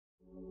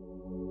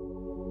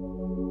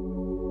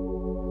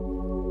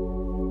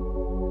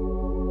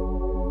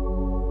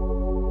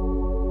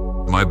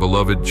My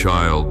beloved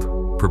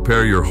child,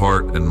 prepare your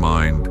heart and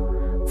mind,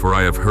 for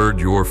I have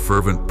heard your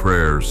fervent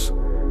prayers,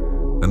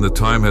 and the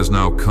time has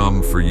now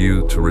come for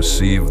you to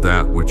receive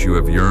that which you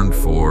have yearned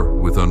for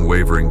with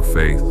unwavering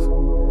faith.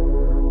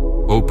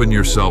 Open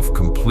yourself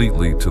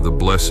completely to the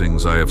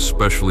blessings I have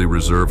specially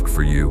reserved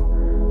for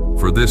you,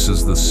 for this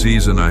is the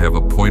season I have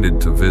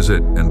appointed to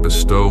visit and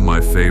bestow my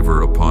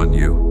favor upon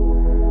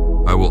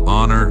you. I will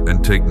honor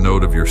and take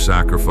note of your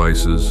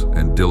sacrifices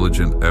and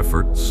diligent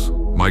efforts.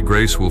 My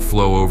grace will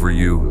flow over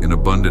you in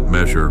abundant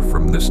measure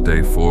from this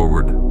day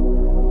forward.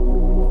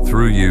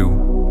 Through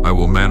you, I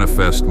will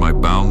manifest my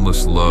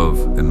boundless love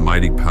and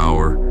mighty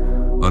power,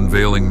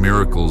 unveiling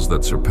miracles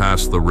that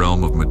surpass the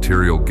realm of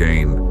material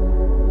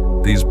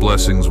gain. These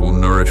blessings will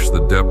nourish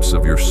the depths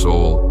of your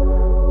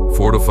soul,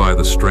 fortify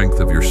the strength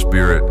of your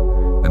spirit,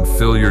 and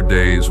fill your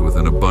days with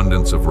an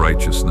abundance of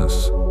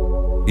righteousness.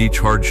 Each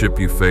hardship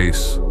you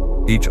face,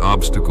 each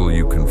obstacle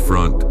you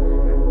confront,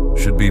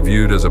 should be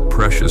viewed as a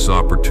precious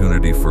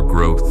opportunity for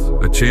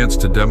growth, a chance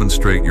to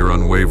demonstrate your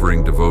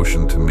unwavering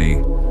devotion to me.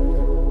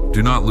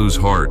 Do not lose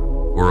heart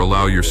or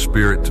allow your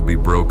spirit to be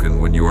broken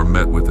when you are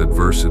met with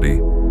adversity,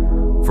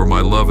 for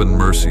my love and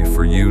mercy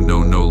for you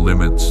know no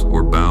limits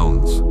or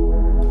bounds.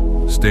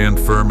 Stand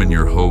firm in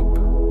your hope.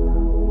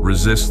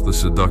 Resist the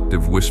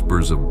seductive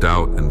whispers of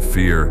doubt and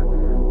fear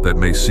that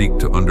may seek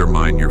to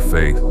undermine your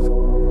faith.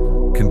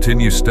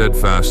 Continue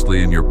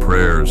steadfastly in your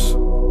prayers.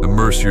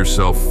 Immerse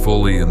yourself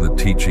fully in the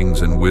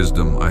teachings and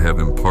wisdom I have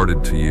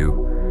imparted to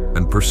you,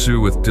 and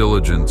pursue with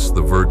diligence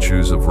the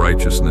virtues of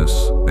righteousness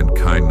and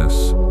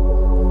kindness.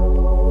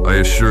 I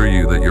assure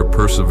you that your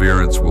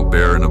perseverance will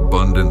bear an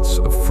abundance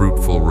of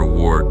fruitful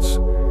rewards,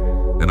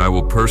 and I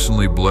will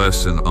personally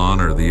bless and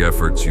honor the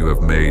efforts you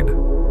have made.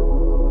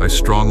 I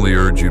strongly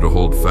urge you to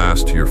hold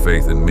fast to your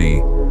faith in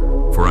me,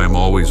 for I am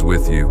always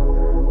with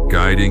you,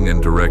 guiding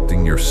and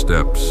directing your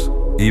steps,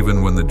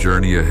 even when the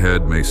journey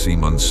ahead may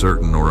seem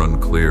uncertain or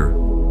unclear.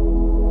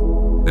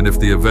 And if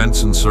the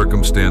events and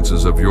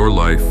circumstances of your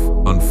life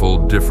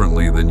unfold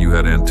differently than you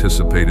had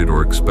anticipated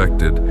or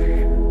expected,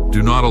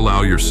 do not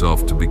allow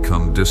yourself to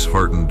become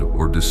disheartened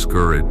or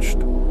discouraged.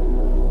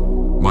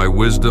 My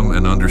wisdom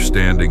and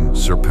understanding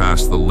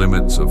surpass the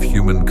limits of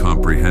human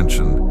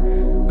comprehension,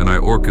 and I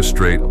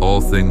orchestrate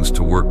all things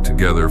to work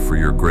together for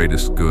your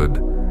greatest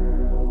good.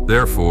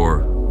 Therefore,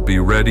 be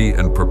ready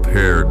and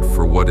prepared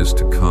for what is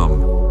to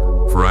come,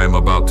 for I am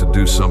about to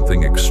do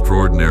something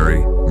extraordinary,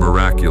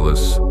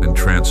 miraculous, and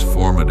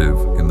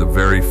transformative in the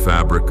very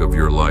fabric of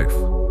your life.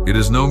 It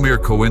is no mere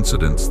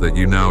coincidence that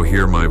you now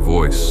hear my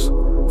voice,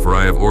 for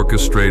I have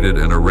orchestrated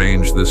and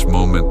arranged this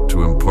moment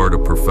to impart a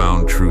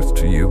profound truth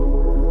to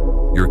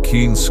you. Your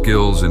keen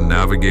skills in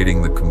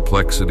navigating the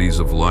complexities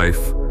of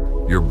life,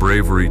 your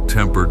bravery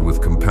tempered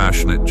with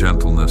compassionate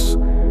gentleness,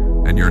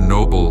 and your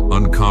noble,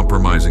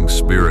 uncompromising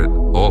spirit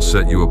all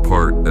set you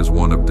apart as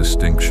one of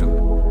distinction.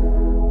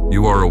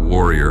 You are a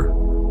warrior,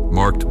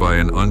 marked by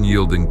an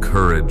unyielding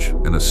courage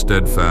and a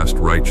steadfast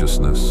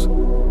righteousness.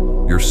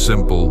 Your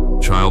simple,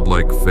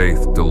 childlike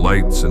faith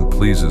delights and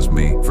pleases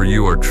me, for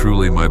you are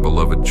truly my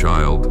beloved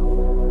child.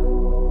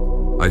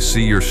 I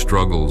see your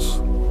struggles,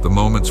 the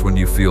moments when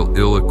you feel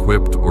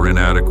ill-equipped or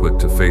inadequate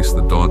to face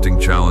the daunting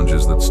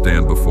challenges that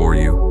stand before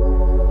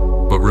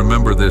you. But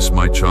remember this,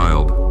 my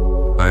child,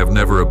 I have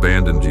never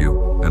abandoned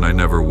you, and I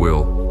never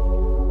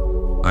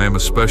will. I am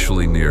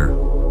especially near,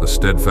 a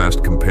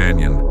steadfast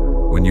companion,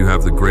 when you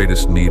have the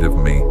greatest need of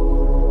me.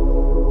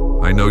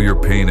 I know your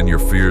pain and your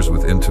fears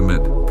with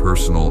intimate,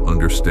 personal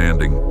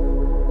understanding.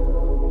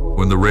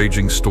 When the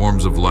raging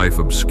storms of life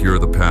obscure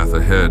the path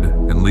ahead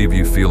and leave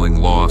you feeling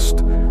lost,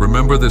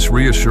 remember this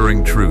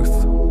reassuring truth.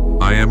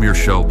 I am your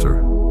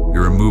shelter,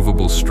 your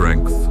immovable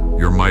strength,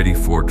 your mighty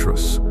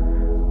fortress.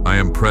 I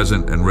am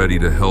present and ready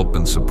to help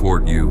and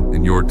support you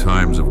in your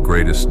times of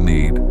greatest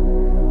need.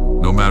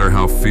 No matter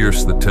how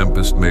fierce the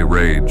tempest may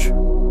rage,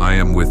 I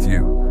am with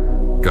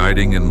you,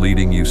 guiding and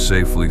leading you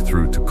safely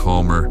through to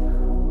calmer,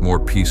 more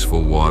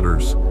peaceful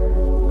waters.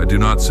 I do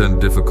not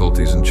send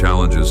difficulties and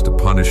challenges to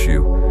punish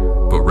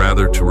you, but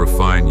rather to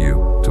refine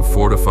you, to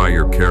fortify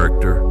your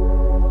character,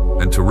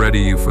 and to ready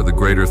you for the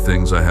greater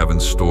things I have in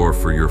store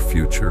for your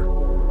future.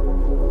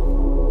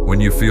 When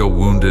you feel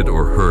wounded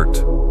or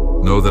hurt,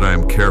 know that I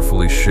am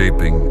carefully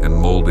shaping and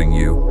molding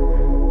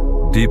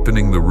you,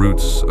 deepening the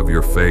roots of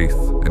your faith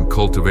and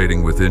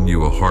cultivating within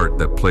you a heart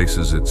that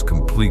places its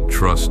complete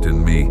trust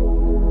in me.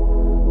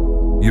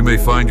 You may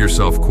find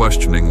yourself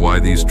questioning why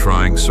these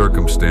trying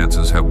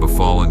circumstances have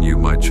befallen you,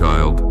 my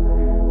child,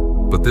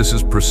 but this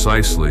is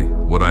precisely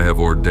what I have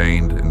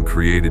ordained and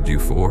created you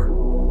for.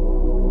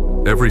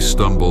 Every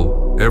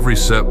stumble, every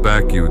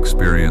setback you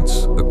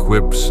experience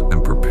equips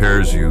and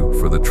prepares you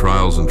for the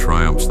trials and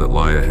triumphs that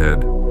lie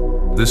ahead.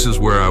 This is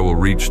where I will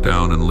reach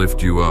down and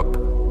lift you up,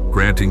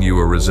 granting you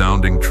a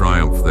resounding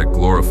triumph that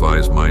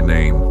glorifies my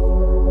name.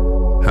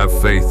 Have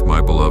faith,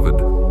 my beloved,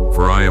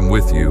 for I am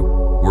with you,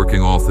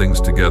 working all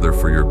things together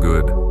for your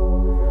good.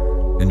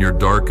 In your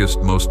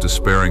darkest, most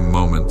despairing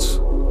moments,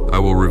 I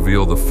will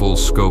reveal the full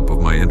scope of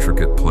my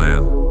intricate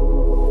plan.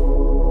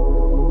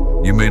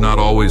 You may not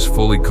always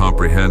fully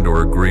comprehend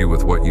or agree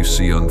with what you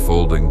see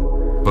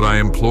unfolding, but I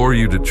implore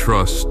you to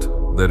trust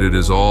that it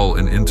is all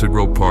an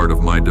integral part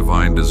of my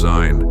divine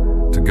design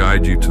to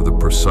guide you to the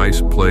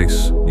precise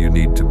place you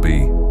need to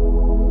be.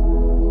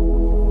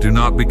 Do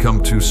not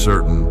become too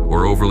certain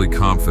or overly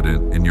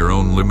confident in your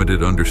own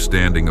limited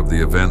understanding of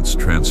the events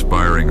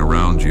transpiring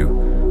around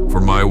you,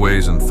 for my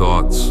ways and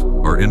thoughts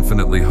are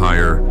infinitely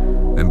higher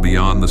and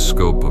beyond the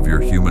scope of your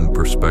human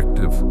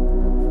perspective.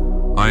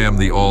 I am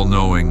the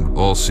all-knowing,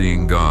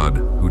 all-seeing God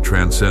who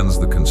transcends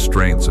the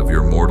constraints of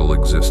your mortal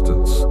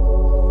existence.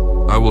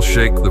 I will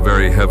shake the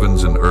very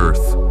heavens and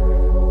earth,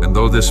 and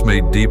though this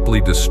may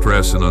deeply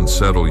distress and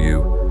unsettle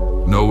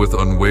you, know with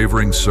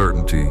unwavering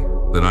certainty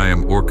that I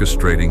am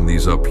orchestrating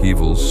these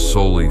upheavals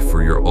solely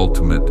for your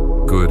ultimate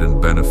good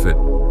and benefit.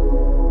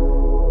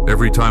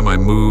 Every time I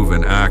move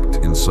and act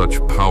in such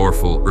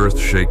powerful,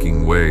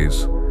 earth-shaking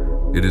ways,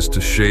 it is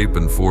to shape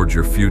and forge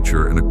your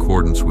future in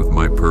accordance with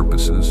my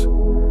purposes.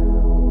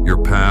 Your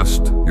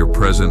past, your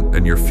present,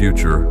 and your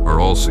future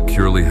are all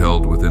securely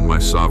held within my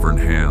sovereign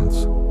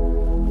hands.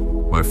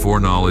 My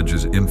foreknowledge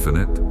is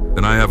infinite,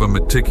 and I have a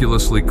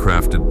meticulously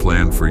crafted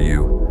plan for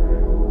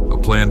you. A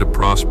plan to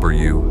prosper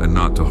you and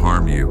not to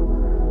harm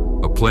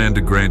you. A plan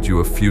to grant you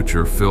a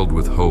future filled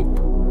with hope.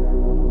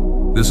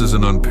 This is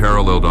an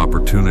unparalleled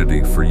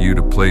opportunity for you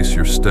to place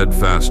your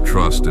steadfast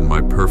trust in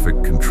my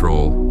perfect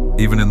control,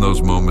 even in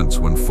those moments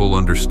when full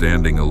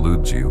understanding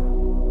eludes you.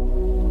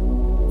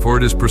 For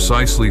it is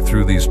precisely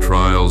through these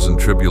trials and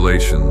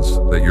tribulations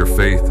that your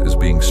faith is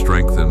being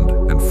strengthened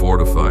and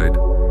fortified.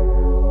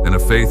 And a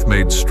faith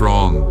made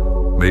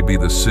strong may be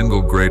the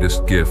single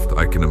greatest gift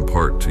I can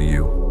impart to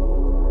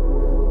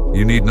you.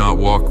 You need not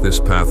walk this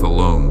path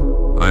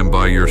alone. I am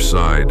by your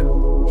side,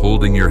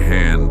 holding your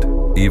hand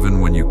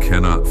even when you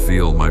cannot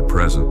feel my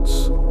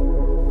presence.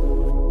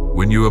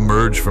 When you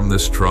emerge from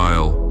this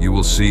trial, you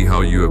will see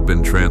how you have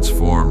been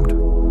transformed.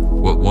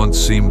 What once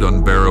seemed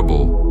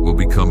unbearable will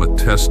become a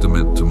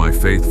testament to my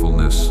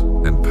faithfulness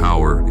and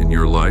power in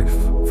your life.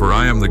 For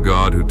I am the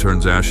God who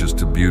turns ashes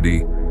to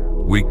beauty,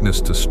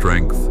 weakness to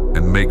strength,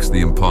 and makes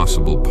the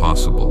impossible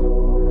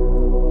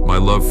possible. My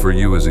love for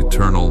you is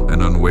eternal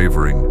and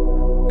unwavering.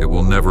 It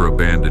will never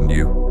abandon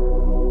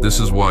you. This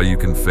is why you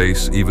can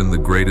face even the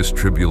greatest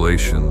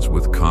tribulations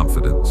with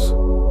confidence.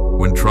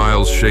 When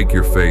trials shake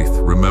your faith,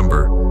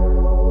 remember,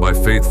 my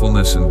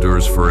faithfulness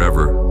endures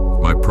forever.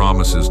 My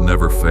promises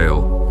never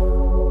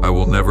fail. I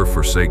will never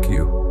forsake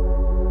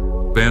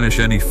you. Banish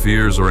any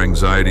fears or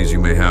anxieties you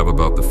may have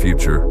about the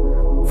future,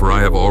 for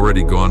I have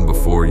already gone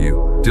before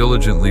you,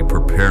 diligently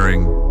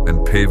preparing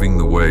and paving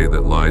the way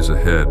that lies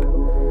ahead.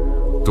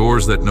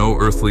 Doors that no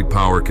earthly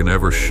power can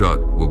ever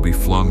shut will be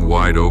flung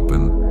wide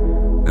open,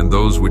 and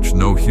those which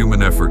no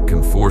human effort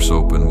can force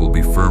open will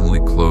be firmly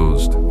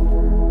closed.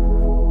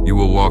 You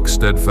will walk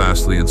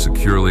steadfastly and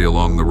securely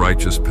along the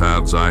righteous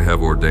paths I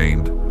have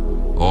ordained,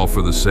 all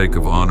for the sake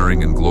of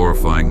honoring and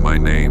glorifying my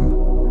name.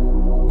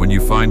 When you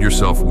find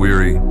yourself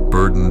weary,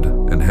 burdened,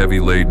 and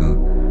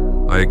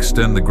heavy-laden, I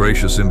extend the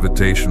gracious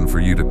invitation for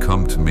you to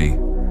come to me,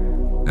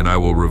 and I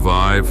will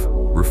revive,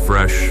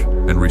 refresh,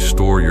 and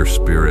restore your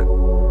spirit.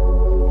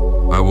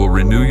 I will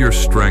renew your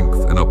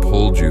strength and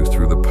uphold you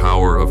through the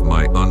power of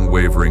my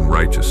unwavering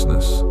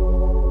righteousness.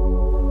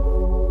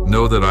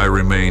 Know that I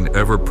remain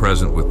ever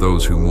present with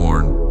those who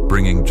mourn,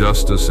 bringing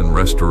justice and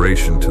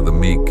restoration to the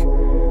meek,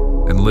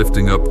 and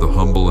lifting up the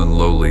humble and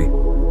lowly.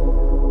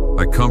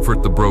 I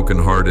comfort the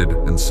brokenhearted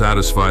and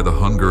satisfy the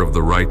hunger of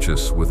the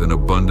righteous with an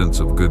abundance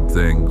of good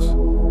things.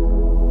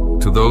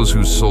 To those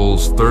whose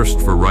souls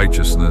thirst for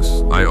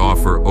righteousness, I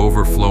offer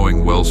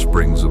overflowing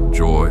wellsprings of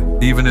joy.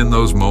 Even in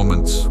those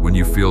moments when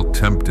you feel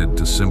tempted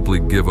to simply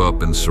give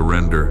up and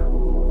surrender,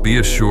 be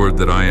assured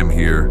that I am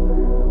here,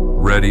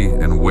 ready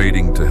and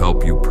waiting to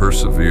help you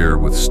persevere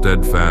with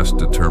steadfast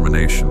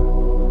determination.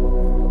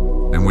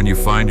 And when you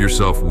find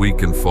yourself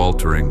weak and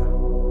faltering,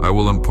 I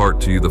will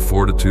impart to you the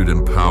fortitude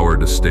and power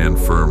to stand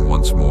firm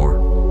once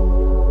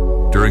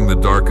more. During the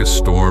darkest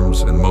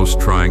storms and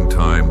most trying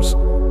times,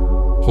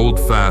 hold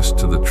fast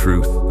to the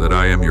truth that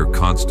I am your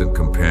constant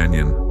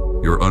companion,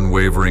 your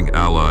unwavering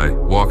ally,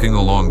 walking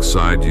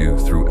alongside you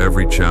through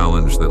every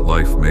challenge that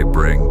life may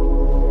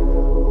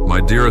bring.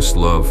 My dearest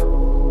love,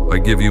 I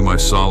give you my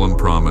solemn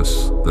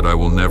promise that I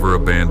will never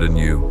abandon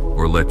you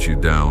or let you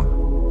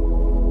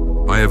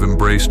down. I have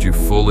embraced you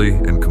fully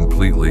and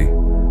completely,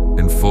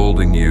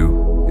 enfolding you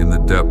in the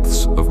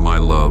depths of my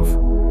love,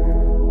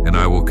 and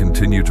I will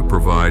continue to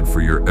provide for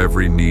your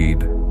every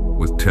need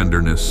with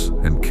tenderness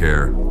and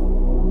care.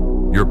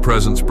 Your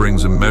presence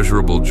brings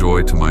immeasurable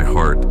joy to my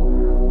heart,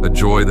 a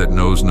joy that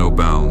knows no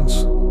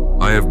bounds.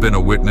 I have been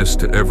a witness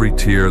to every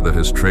tear that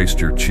has traced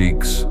your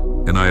cheeks,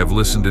 and I have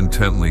listened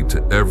intently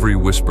to every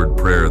whispered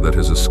prayer that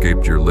has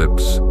escaped your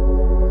lips.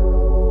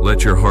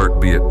 Let your heart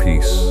be at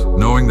peace,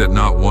 knowing that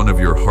not one of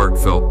your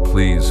heartfelt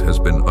pleas has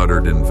been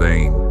uttered in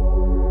vain.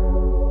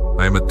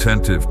 I am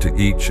attentive to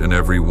each and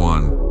every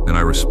one, and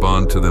I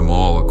respond to them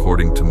all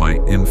according to my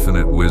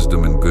infinite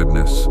wisdom and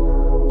goodness,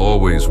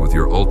 always with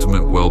your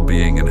ultimate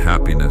well-being and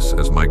happiness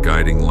as my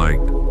guiding light.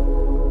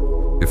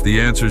 If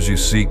the answers you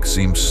seek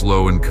seem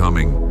slow in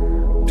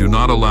coming, do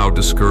not allow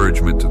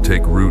discouragement to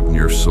take root in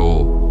your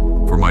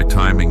soul, for my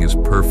timing is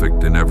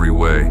perfect in every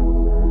way.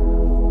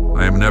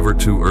 I am never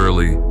too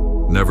early,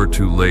 never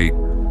too late,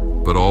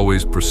 but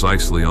always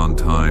precisely on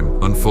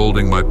time,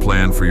 unfolding my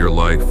plan for your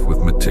life with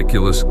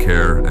meticulous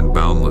care and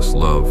boundless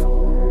love.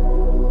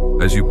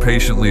 As you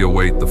patiently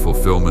await the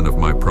fulfillment of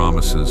my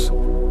promises,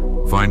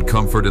 find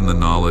comfort in the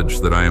knowledge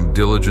that I am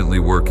diligently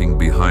working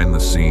behind the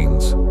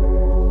scenes,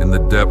 in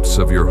the depths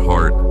of your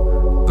heart,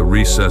 the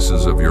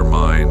recesses of your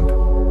mind,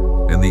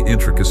 and the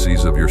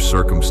intricacies of your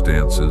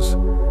circumstances,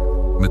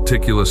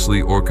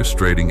 meticulously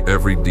orchestrating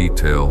every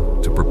detail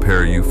to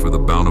prepare you for the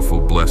bountiful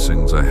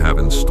blessings I have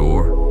in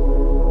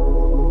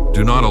store.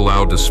 Do not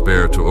allow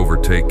despair to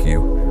overtake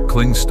you.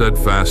 Cling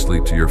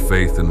steadfastly to your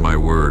faith in my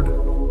word,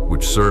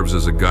 which serves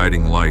as a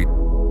guiding light,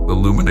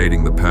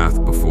 illuminating the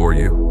path before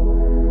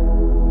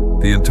you.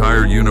 The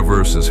entire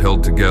universe is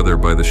held together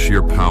by the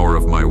sheer power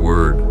of my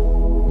word.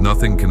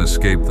 Nothing can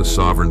escape the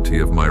sovereignty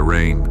of my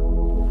reign.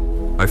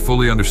 I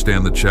fully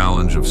understand the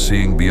challenge of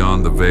seeing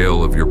beyond the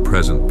veil of your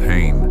present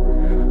pain,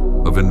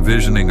 of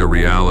envisioning a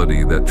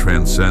reality that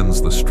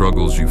transcends the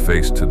struggles you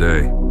face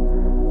today.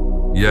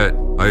 Yet,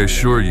 I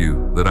assure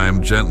you that I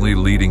am gently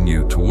leading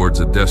you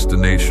towards a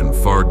destination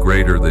far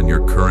greater than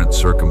your current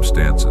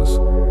circumstances,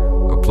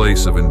 a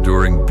place of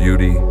enduring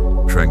beauty,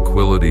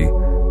 tranquility,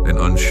 and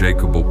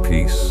unshakable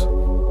peace.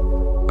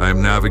 I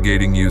am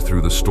navigating you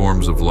through the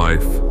storms of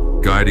life,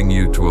 guiding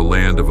you to a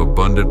land of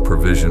abundant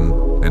provision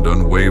and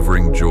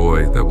unwavering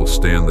joy that will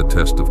stand the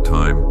test of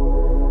time.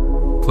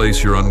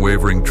 Place your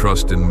unwavering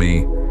trust in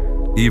me,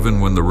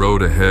 even when the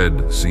road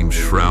ahead seems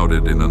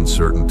shrouded in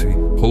uncertainty.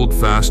 Hold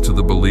fast to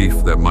the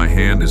belief that my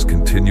hand is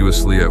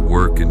continuously at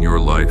work in your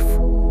life,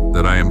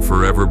 that I am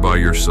forever by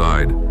your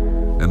side,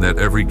 and that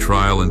every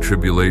trial and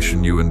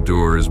tribulation you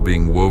endure is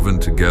being woven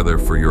together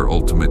for your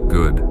ultimate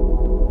good.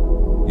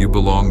 You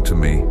belong to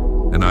me,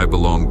 and I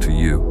belong to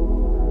you.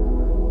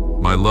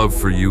 My love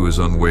for you is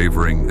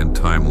unwavering and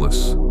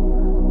timeless.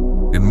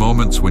 In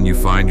moments when you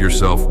find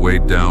yourself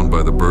weighed down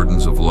by the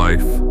burdens of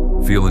life,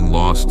 feeling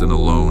lost and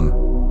alone,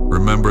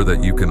 remember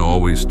that you can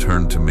always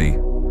turn to me.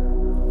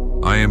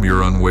 I am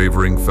your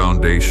unwavering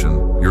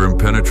foundation, your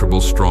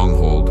impenetrable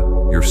stronghold,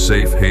 your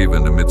safe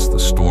haven amidst the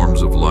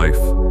storms of life.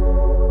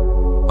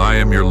 I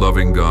am your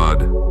loving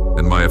God,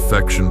 and my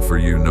affection for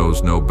you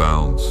knows no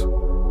bounds.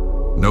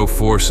 No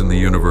force in the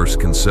universe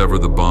can sever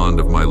the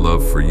bond of my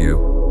love for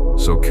you,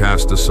 so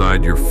cast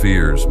aside your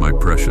fears, my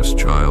precious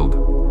child.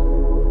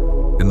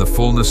 In the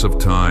fullness of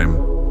time,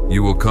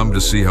 you will come to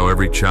see how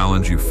every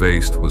challenge you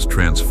faced was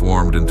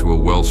transformed into a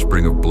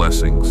wellspring of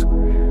blessings,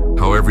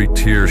 how every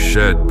tear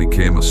shed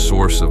became a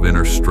source of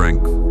inner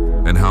strength,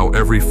 and how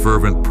every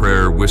fervent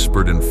prayer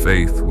whispered in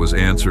faith was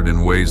answered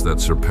in ways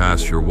that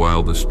surpass your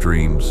wildest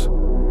dreams.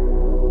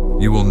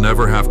 You will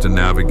never have to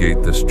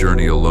navigate this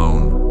journey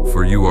alone,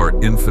 for you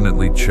are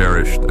infinitely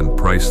cherished and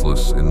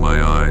priceless in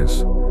my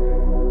eyes.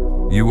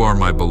 You are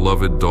my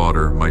beloved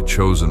daughter, my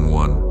chosen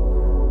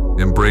one.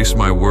 Embrace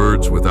my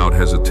words without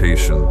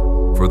hesitation,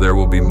 for there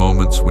will be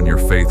moments when your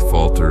faith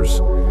falters,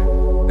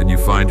 and you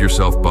find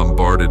yourself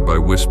bombarded by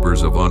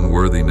whispers of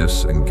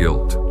unworthiness and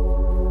guilt.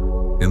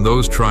 In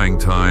those trying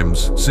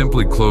times,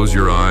 simply close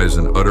your eyes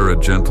and utter a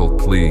gentle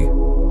plea.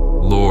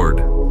 Lord,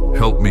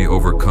 help me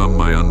overcome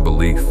my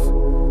unbelief.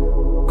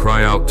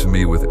 Cry out to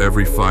me with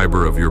every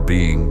fiber of your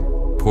being,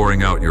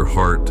 pouring out your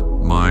heart,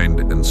 mind,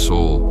 and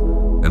soul,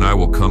 and I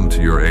will come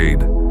to your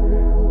aid.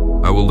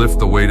 I will lift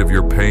the weight of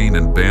your pain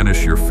and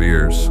banish your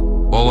fears.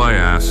 All I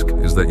ask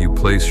is that you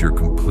place your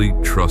complete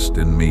trust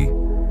in me.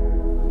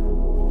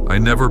 I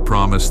never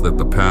promised that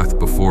the path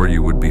before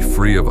you would be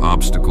free of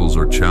obstacles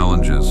or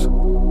challenges,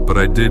 but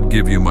I did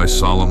give you my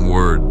solemn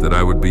word that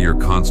I would be your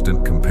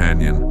constant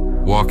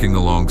companion, walking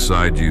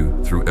alongside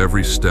you through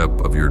every step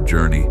of your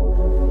journey.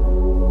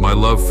 My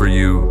love for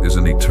you is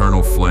an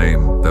eternal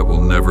flame that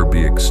will never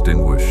be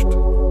extinguished.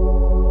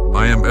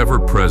 I am ever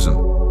present,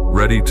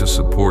 ready to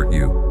support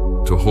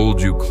you, to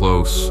hold you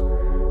close,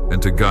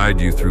 and to guide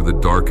you through the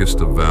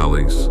darkest of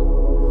valleys.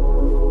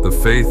 The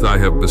faith I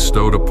have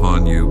bestowed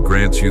upon you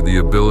grants you the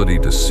ability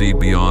to see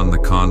beyond the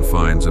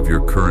confines of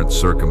your current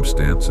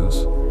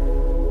circumstances.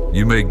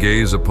 You may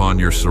gaze upon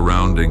your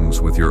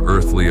surroundings with your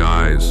earthly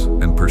eyes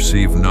and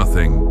perceive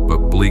nothing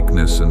but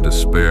bleakness and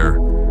despair.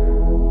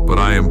 But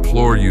I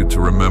implore you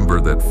to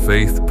remember that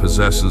faith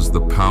possesses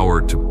the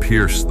power to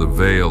pierce the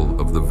veil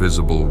of the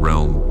visible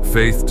realm.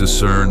 Faith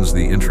discerns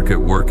the intricate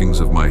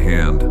workings of my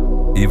hand,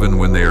 even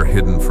when they are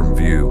hidden from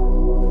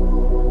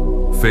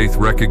view. Faith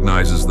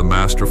recognizes the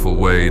masterful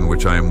way in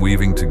which I am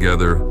weaving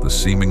together the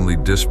seemingly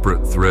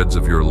disparate threads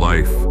of your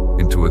life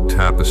into a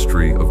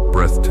tapestry of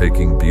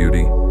breathtaking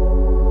beauty.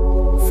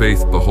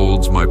 Faith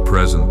beholds my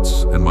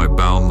presence and my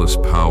boundless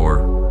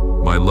power,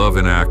 my love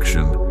in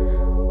action,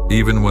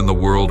 even when the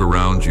world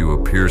around you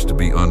appears to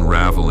be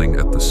unraveling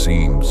at the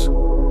seams.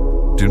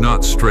 Do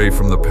not stray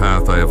from the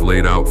path I have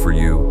laid out for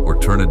you or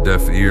turn a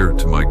deaf ear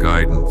to my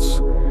guidance,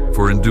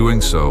 for in doing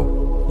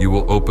so, you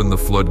will open the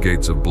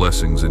floodgates of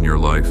blessings in your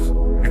life.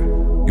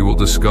 You will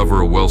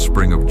discover a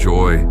wellspring of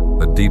joy,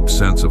 a deep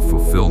sense of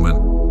fulfillment,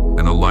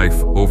 and a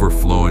life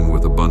overflowing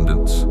with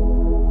abundance.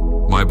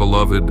 My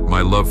beloved,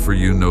 my love for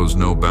you knows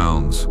no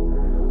bounds.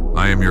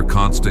 I am your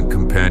constant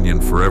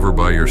companion, forever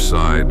by your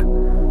side.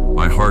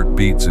 My heart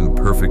beats in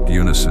perfect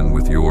unison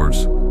with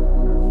yours.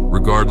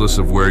 Regardless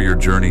of where your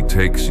journey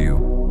takes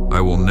you,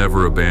 I will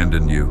never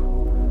abandon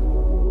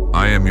you.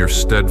 I am your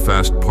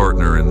steadfast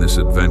partner in this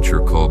adventure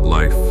called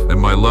life, and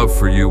my love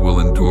for you will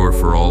endure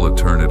for all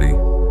eternity.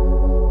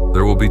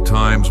 There will be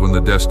times when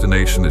the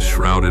destination is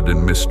shrouded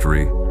in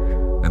mystery,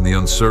 and the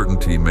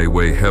uncertainty may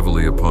weigh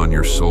heavily upon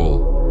your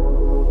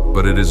soul.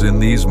 But it is in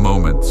these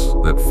moments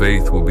that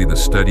faith will be the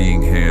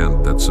steadying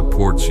hand that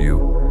supports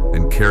you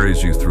and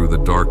carries you through the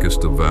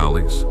darkest of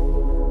valleys.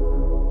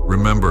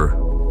 Remember,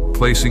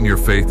 placing your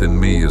faith in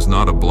me is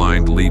not a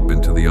blind leap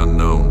into the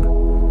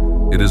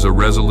unknown. It is a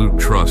resolute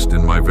trust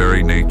in my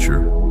very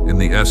nature, in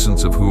the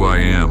essence of who I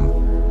am,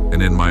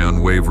 and in my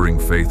unwavering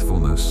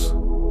faithfulness.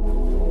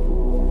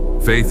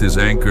 Faith is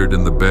anchored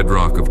in the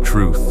bedrock of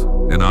truth,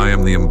 and I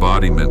am the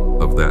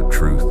embodiment of that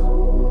truth.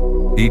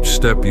 Each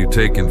step you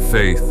take in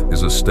faith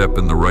is a step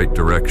in the right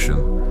direction,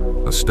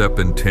 a step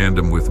in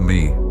tandem with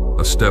me,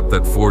 a step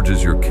that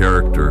forges your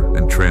character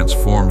and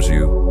transforms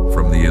you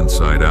from the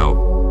inside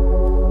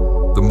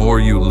out. The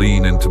more you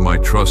lean into my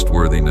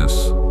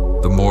trustworthiness,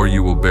 the more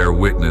you will bear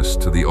witness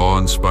to the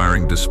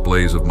awe-inspiring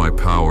displays of my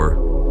power,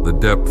 the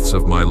depths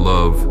of my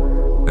love,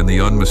 and the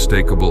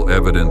unmistakable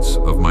evidence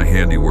of my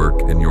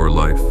handiwork in your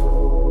life.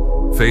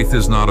 Faith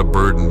is not a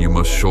burden you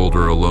must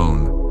shoulder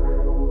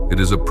alone. It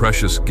is a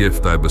precious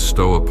gift I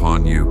bestow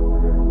upon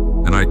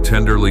you, and I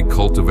tenderly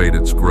cultivate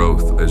its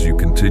growth as you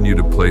continue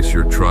to place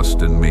your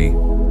trust in me.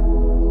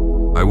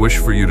 I wish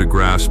for you to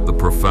grasp the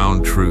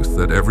profound truth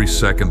that every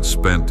second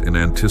spent in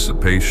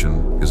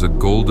anticipation is a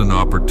golden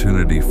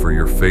opportunity for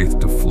your faith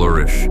to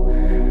flourish,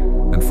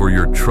 and for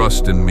your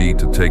trust in me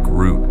to take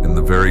root in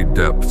the very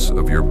depths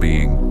of your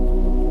being.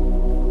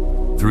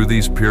 Through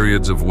these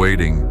periods of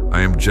waiting,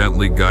 I am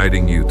gently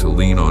guiding you to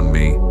lean on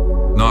me,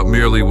 not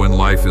merely when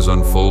life is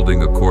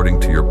unfolding according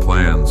to your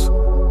plans,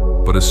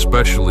 but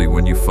especially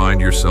when you find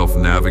yourself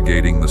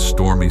navigating the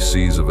stormy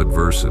seas of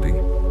adversity.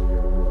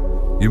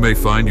 You may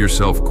find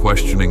yourself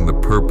questioning the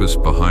purpose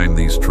behind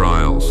these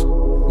trials,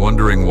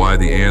 wondering why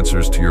the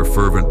answers to your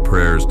fervent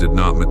prayers did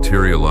not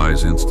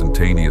materialize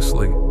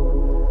instantaneously.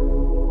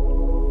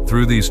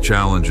 Through these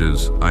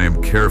challenges, I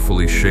am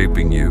carefully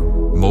shaping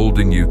you,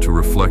 molding you to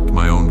reflect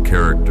my own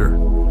character.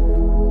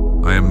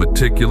 I am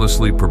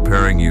meticulously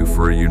preparing you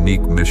for a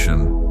unique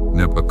mission,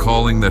 a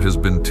calling that has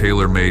been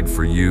tailor-made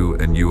for you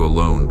and you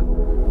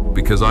alone,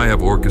 because I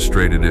have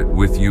orchestrated it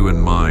with you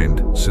in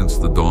mind since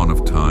the dawn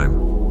of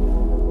time.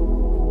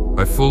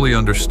 I fully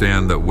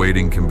understand that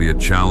waiting can be a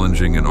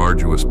challenging and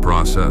arduous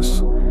process,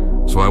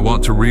 so I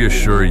want to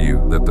reassure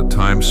you that the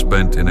time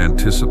spent in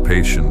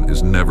anticipation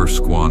is never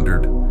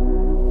squandered.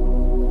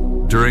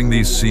 During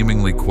these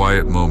seemingly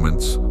quiet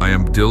moments, I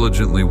am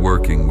diligently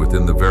working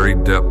within the very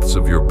depths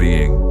of your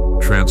being,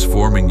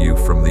 transforming you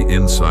from the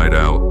inside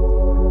out.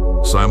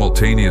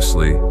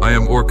 Simultaneously, I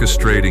am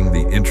orchestrating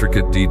the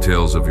intricate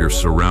details of your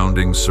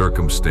surrounding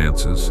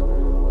circumstances,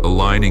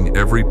 aligning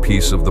every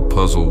piece of the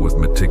puzzle with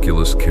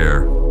meticulous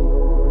care.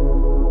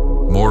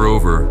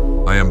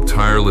 Moreover, I am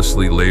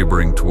tirelessly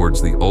laboring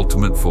towards the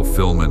ultimate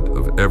fulfillment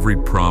of every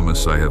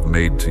promise I have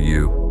made to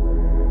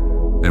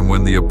you. And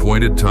when the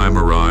appointed time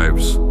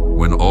arrives,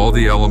 when all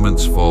the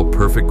elements fall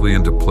perfectly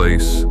into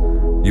place,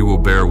 you will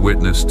bear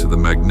witness to the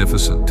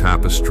magnificent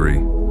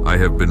tapestry I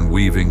have been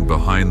weaving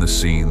behind the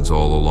scenes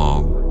all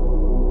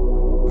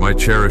along. My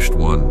cherished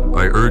one,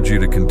 I urge you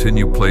to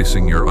continue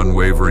placing your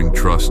unwavering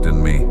trust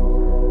in me.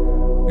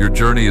 Your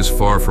journey is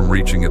far from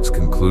reaching its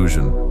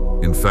conclusion.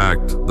 In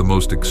fact, the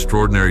most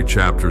extraordinary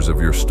chapters of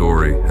your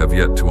story have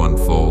yet to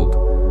unfold.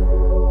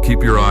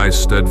 Keep your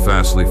eyes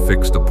steadfastly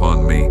fixed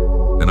upon me,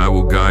 and I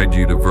will guide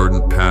you to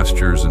verdant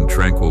pastures and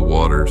tranquil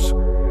waters.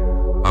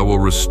 I will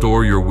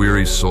restore your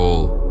weary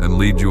soul and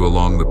lead you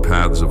along the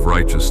paths of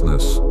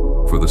righteousness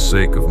for the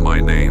sake of my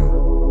name.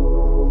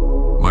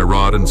 My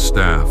rod and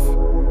staff,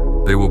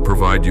 they will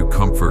provide you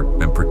comfort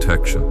and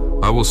protection.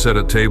 I will set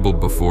a table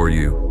before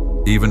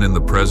you, even in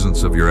the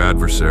presence of your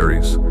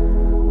adversaries.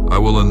 I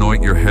will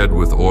anoint your head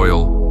with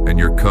oil, and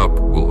your cup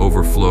will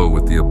overflow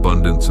with the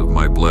abundance of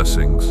my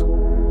blessings.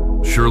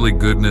 Surely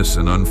goodness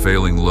and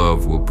unfailing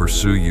love will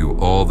pursue you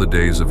all the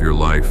days of your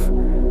life,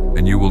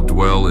 and you will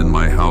dwell in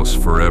my house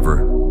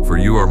forever, for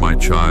you are my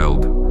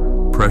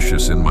child,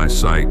 precious in my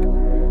sight,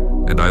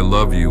 and I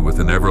love you with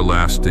an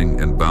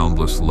everlasting and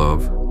boundless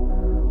love.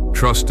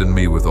 Trust in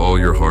me with all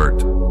your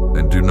heart,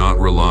 and do not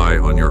rely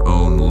on your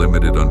own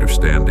limited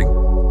understanding.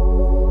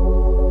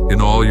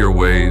 In all your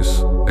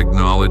ways,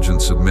 acknowledge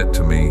and submit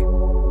to me,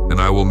 and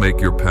I will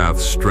make your path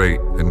straight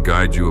and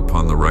guide you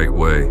upon the right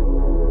way.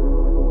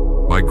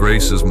 My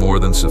grace is more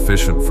than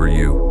sufficient for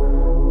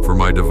you, for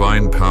my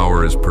divine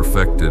power is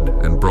perfected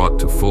and brought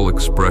to full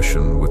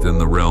expression within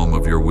the realm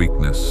of your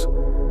weakness.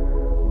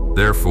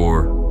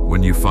 Therefore,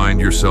 when you find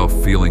yourself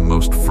feeling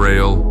most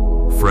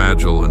frail,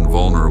 fragile, and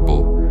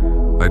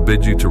vulnerable, I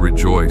bid you to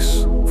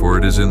rejoice, for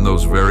it is in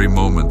those very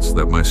moments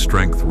that my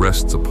strength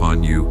rests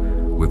upon you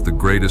with the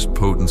greatest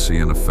potency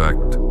and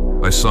effect.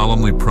 I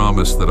solemnly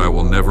promise that I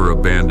will never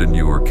abandon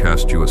you or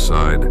cast you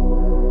aside.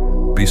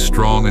 Be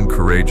strong and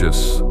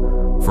courageous,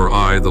 for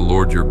I, the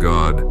Lord your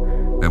God,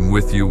 am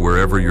with you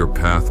wherever your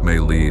path may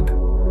lead.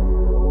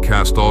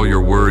 Cast all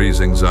your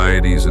worries,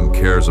 anxieties, and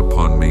cares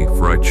upon me,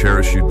 for I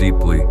cherish you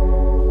deeply,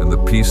 and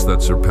the peace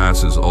that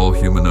surpasses all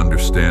human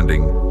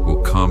understanding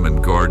will come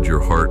and guard your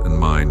heart and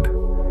mind.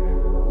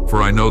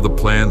 For I know the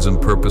plans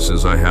and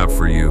purposes I have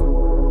for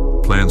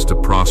you, plans to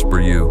prosper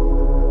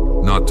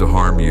you, not to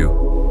harm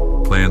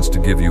you, plans to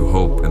give you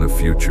hope and a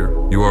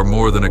future. You are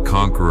more than a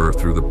conqueror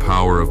through the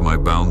power of my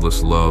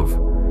boundless love.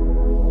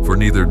 For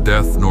neither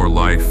death nor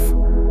life,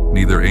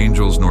 neither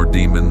angels nor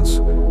demons,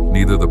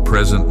 neither the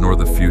present nor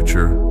the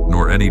future,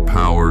 nor any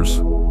powers,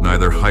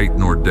 neither height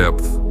nor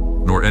depth,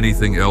 nor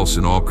anything else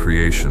in all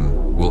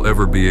creation will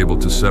ever be able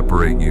to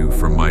separate you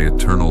from my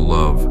eternal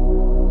love.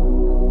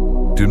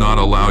 Do not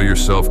allow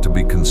yourself to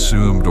be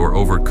consumed or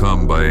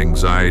overcome by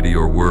anxiety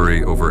or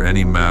worry over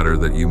any matter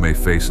that you may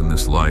face in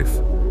this life.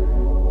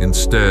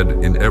 Instead,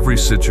 in every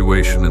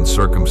situation and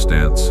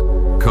circumstance,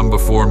 come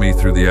before me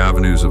through the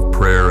avenues of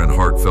prayer and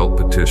heartfelt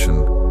petition,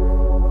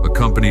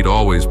 accompanied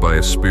always by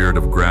a spirit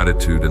of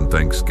gratitude and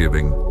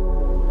thanksgiving.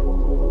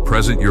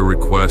 Present your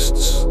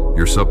requests,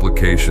 your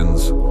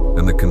supplications,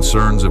 and the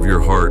concerns of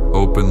your heart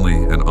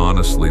openly and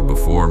honestly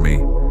before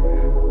me,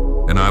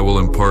 and I will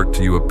impart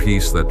to you a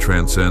peace that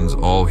transcends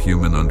all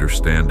human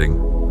understanding.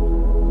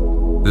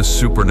 This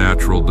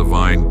supernatural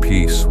divine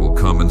peace will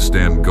come and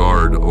stand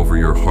guard over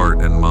your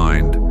heart and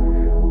mind,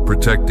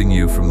 protecting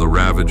you from the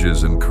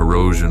ravages and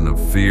corrosion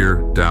of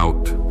fear,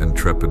 doubt, and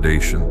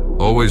trepidation.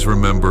 Always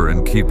remember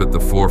and keep at the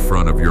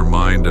forefront of your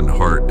mind and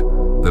heart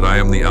that I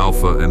am the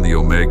Alpha and the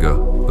Omega,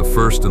 the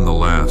first and the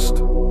last,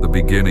 the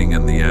beginning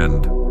and the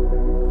end.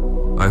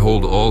 I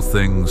hold all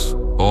things,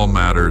 all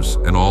matters,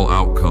 and all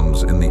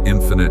outcomes in the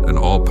infinite and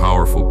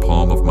all-powerful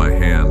palm of my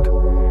hand,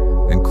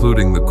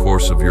 including the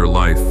course of your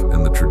life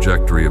and the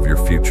trajectory of your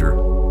future.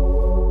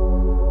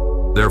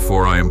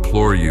 Therefore, I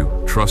implore you,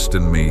 trust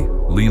in me,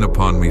 lean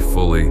upon me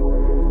fully,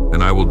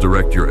 and I will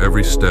direct your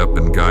every step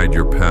and guide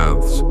your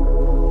paths.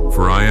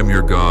 For I am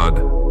your God,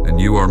 and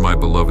you are my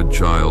beloved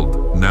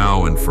child,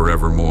 now and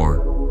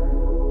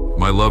forevermore.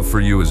 My love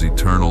for you is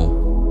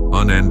eternal,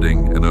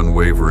 unending, and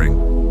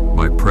unwavering,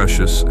 my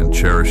precious and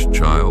cherished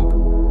child.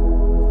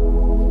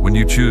 When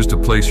you choose to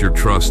place your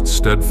trust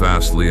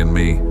steadfastly in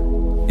me,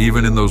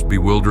 even in those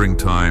bewildering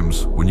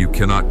times when you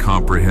cannot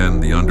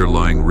comprehend the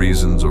underlying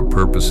reasons or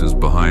purposes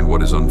behind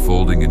what is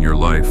unfolding in your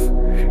life,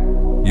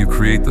 you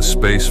create the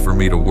space for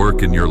me to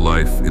work in your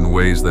life in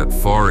ways that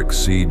far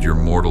exceed your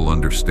mortal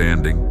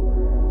understanding.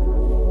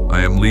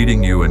 I am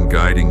leading you and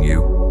guiding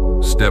you,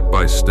 step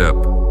by step,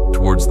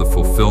 towards the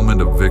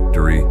fulfillment of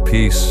victory,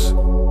 peace,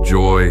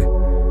 joy,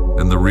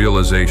 and the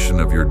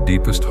realization of your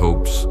deepest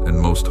hopes and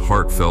most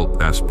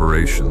heartfelt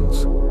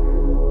aspirations.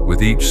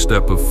 With each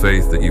step of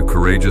faith that you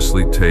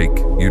courageously take,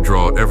 you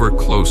draw ever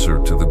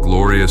closer to the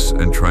glorious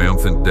and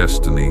triumphant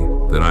destiny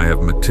that I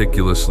have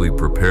meticulously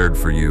prepared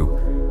for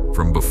you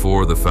from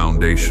before the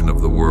foundation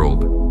of the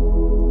world.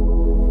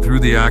 Through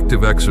the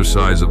active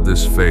exercise of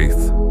this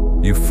faith,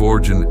 you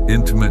forge an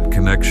intimate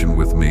connection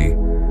with me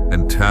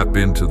and tap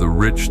into the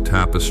rich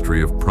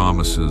tapestry of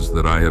promises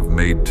that I have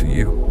made to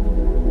you.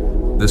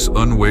 This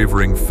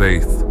unwavering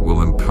faith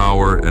will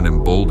empower and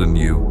embolden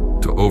you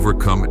to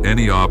overcome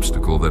any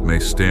obstacle that may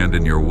stand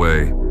in your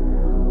way,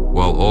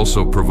 while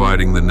also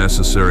providing the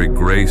necessary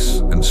grace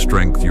and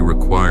strength you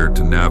require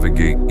to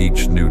navigate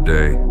each new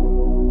day.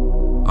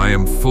 I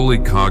am fully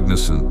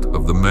cognizant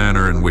of the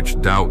manner in which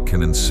doubt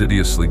can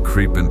insidiously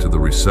creep into the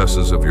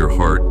recesses of your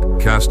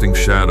heart, casting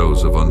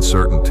shadows of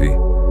uncertainty.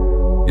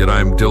 Yet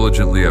I am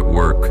diligently at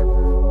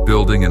work,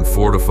 building and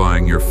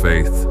fortifying your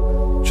faith,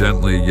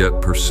 gently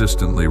yet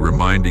persistently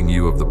reminding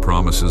you of the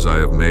promises I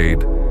have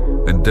made,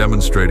 and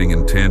demonstrating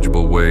in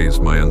tangible ways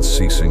my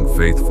unceasing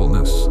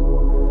faithfulness.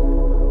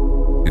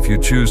 If you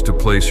choose to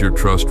place your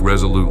trust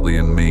resolutely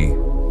in me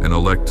and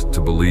elect to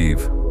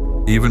believe,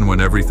 even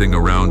when everything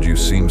around you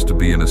seems to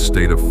be in a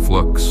state of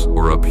flux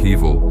or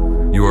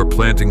upheaval, you are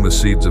planting the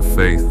seeds of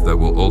faith that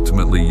will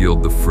ultimately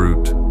yield the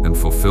fruit and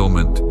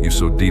fulfillment you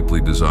so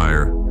deeply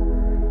desire.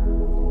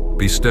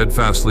 Be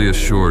steadfastly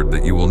assured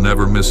that you will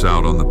never miss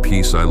out on the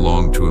peace I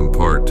long to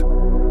impart,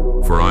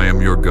 for I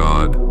am your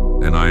God,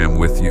 and I am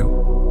with you.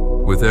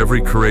 With every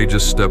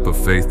courageous step of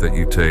faith that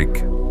you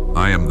take,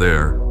 I am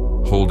there,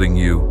 holding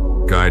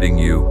you, guiding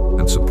you,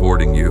 and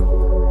supporting you.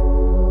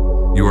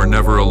 You are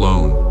never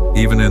alone,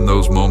 even in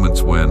those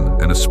moments when,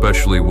 and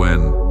especially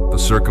when, the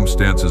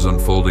circumstances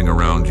unfolding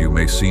around you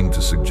may seem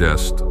to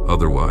suggest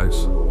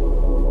otherwise.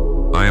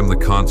 I am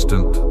the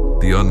constant,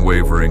 the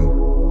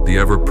unwavering, the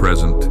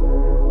ever-present,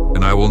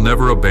 and I will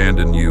never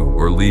abandon you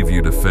or leave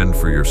you to fend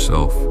for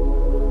yourself.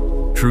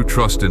 True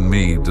trust in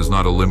me does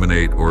not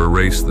eliminate or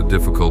erase the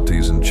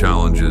difficulties and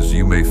challenges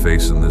you may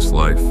face in this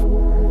life.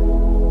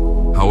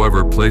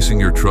 However, placing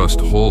your trust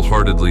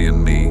wholeheartedly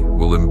in me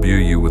will imbue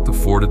you with the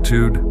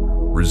fortitude,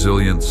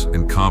 resilience,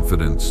 and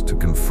confidence to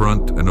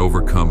confront and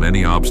overcome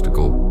any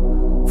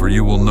obstacle, for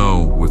you will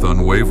know with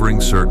unwavering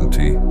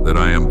certainty that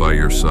I am by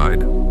your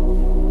side.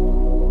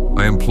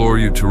 I implore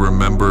you to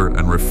remember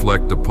and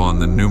reflect upon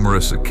the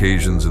numerous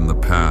occasions in the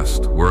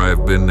past where I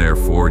have been there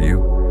for you,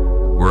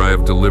 where I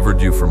have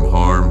delivered you from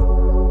harm,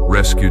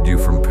 rescued you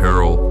from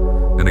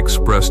peril, and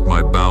expressed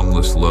my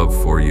boundless love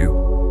for you.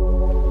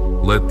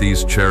 Let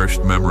these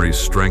cherished memories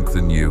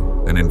strengthen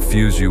you and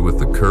infuse you with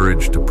the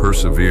courage to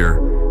persevere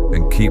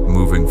and keep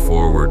moving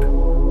forward,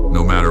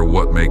 no matter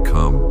what may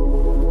come.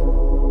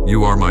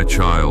 You are my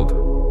child,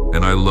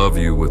 and I love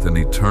you with an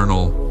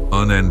eternal,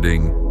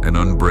 unending, and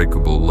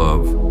unbreakable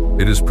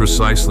love. It is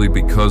precisely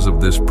because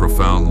of this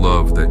profound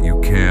love that you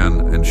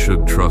can and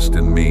should trust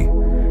in me,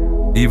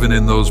 even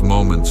in those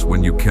moments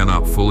when you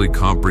cannot fully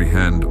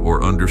comprehend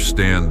or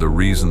understand the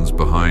reasons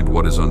behind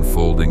what is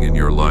unfolding in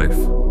your life.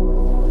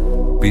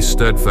 Be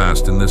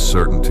steadfast in this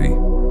certainty.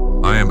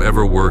 I am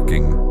ever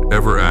working,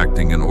 ever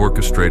acting, and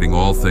orchestrating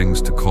all things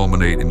to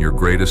culminate in your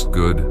greatest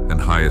good and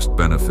highest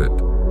benefit.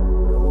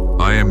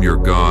 I am your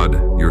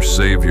God, your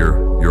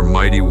Savior, your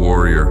mighty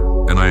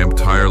warrior, and I am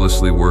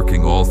tirelessly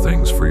working all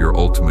things for your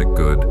ultimate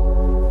good,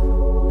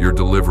 your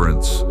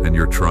deliverance, and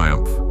your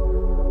triumph.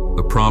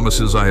 The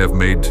promises I have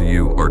made to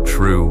you are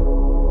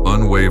true,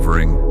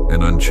 unwavering,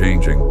 and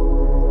unchanging.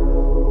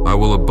 I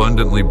will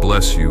abundantly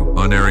bless you,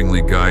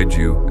 unerringly guide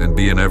you, and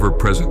be an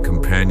ever-present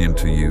companion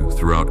to you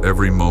throughout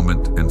every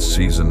moment and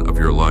season of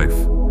your life.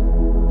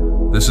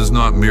 This is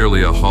not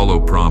merely a hollow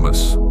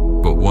promise,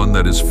 but one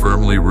that is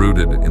firmly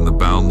rooted in the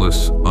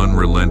boundless,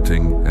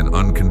 unrelenting, and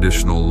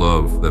unconditional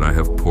love that I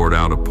have poured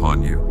out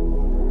upon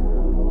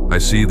you. I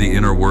see the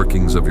inner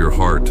workings of your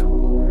heart.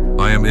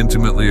 I am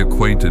intimately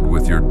acquainted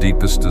with your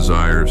deepest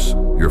desires,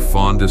 your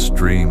fondest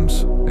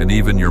dreams, and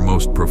even your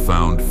most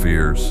profound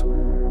fears.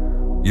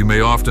 You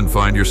may often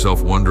find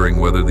yourself wondering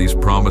whether these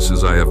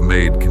promises I have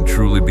made can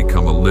truly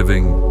become a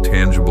living,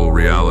 tangible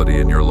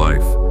reality in your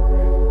life.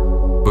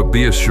 But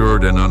be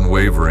assured and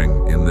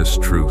unwavering in this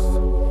truth.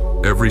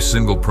 Every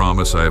single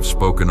promise I have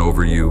spoken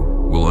over you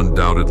will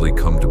undoubtedly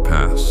come to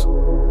pass.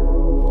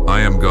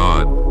 I am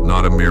God,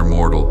 not a mere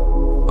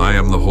mortal. I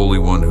am the Holy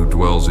One who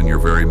dwells in your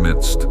very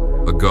midst,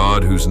 a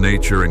God whose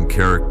nature and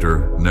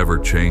character never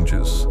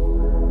changes.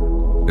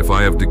 If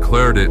I have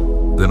declared it,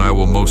 then I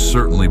will most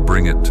certainly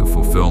bring it to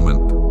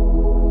fulfillment.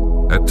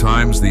 At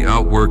times, the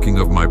outworking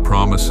of my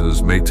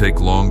promises may take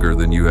longer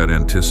than you had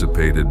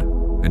anticipated,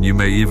 and you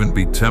may even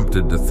be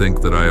tempted to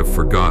think that I have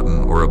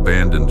forgotten or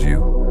abandoned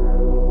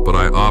you. But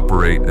I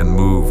operate and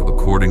move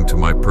according to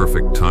my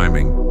perfect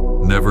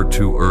timing, never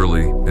too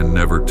early and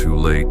never too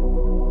late.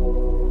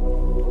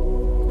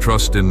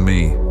 Trust in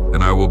me,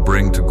 and I will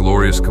bring to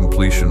glorious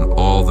completion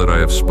all that I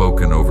have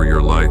spoken over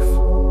your life.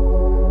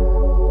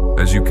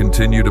 As you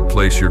continue to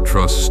place your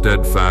trust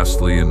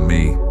steadfastly in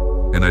me,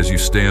 and as you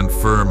stand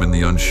firm in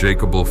the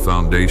unshakable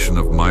foundation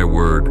of my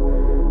word,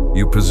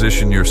 you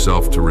position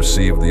yourself to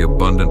receive the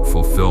abundant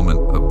fulfillment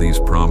of these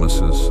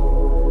promises.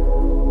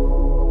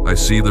 I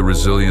see the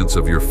resilience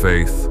of your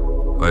faith,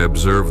 I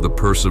observe the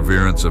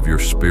perseverance of your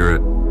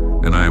spirit,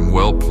 and I am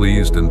well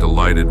pleased and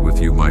delighted with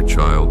you, my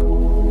child.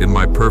 In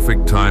my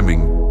perfect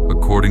timing,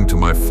 according to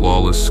my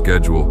flawless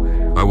schedule,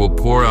 I will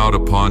pour out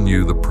upon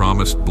you the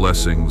promised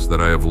blessings that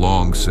I have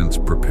long since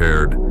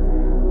prepared.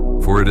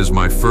 For it is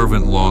my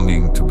fervent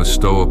longing to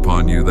bestow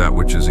upon you that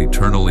which is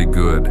eternally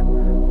good,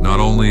 not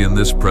only in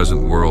this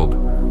present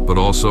world, but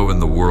also in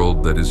the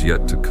world that is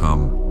yet to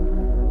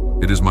come.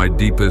 It is my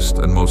deepest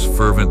and most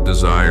fervent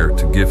desire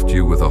to gift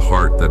you with a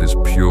heart that is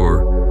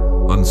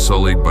pure,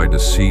 unsullied by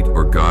deceit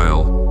or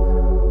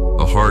guile,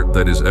 a heart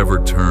that is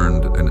ever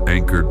turned and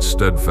anchored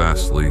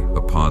steadfastly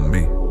upon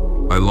me.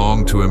 I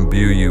long to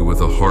imbue you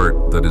with a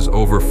heart that is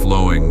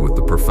overflowing with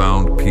the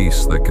profound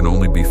peace that can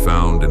only be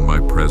found in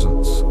my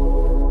presence.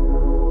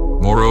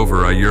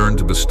 Moreover, I yearn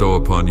to bestow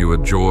upon you a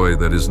joy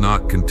that is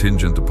not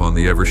contingent upon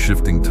the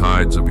ever-shifting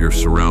tides of your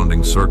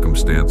surrounding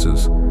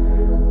circumstances,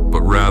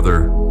 but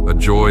rather a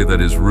joy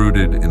that is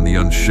rooted in the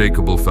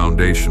unshakable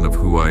foundation of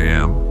who I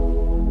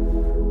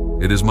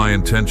am. It is my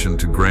intention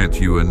to grant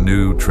you a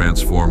new,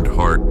 transformed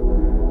heart,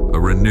 a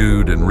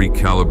renewed and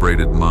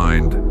recalibrated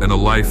mind, and a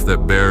life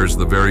that bears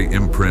the very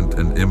imprint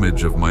and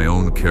image of my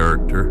own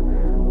character,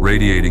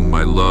 radiating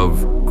my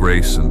love,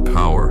 grace, and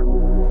power.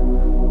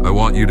 I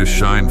want you to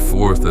shine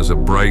forth as a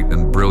bright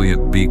and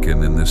brilliant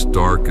beacon in this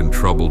dark and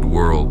troubled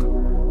world,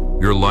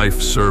 your life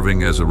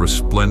serving as a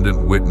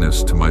resplendent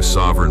witness to my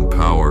sovereign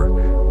power,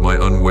 my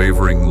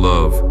unwavering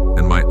love,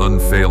 and my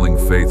unfailing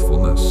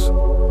faithfulness.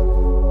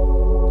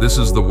 This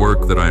is the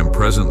work that I am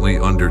presently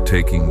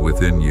undertaking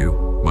within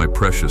you, my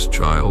precious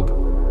child.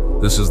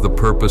 This is the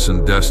purpose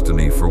and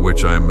destiny for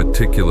which I am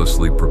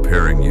meticulously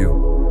preparing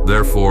you.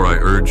 Therefore, I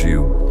urge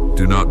you,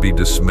 do not be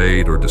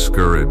dismayed or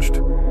discouraged,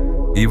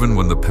 even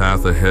when the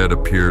path ahead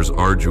appears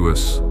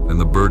arduous and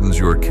the burdens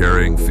you are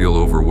carrying feel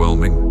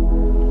overwhelming.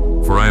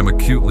 For I am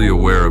acutely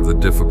aware of the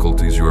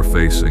difficulties you are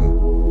facing,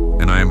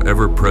 and I am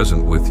ever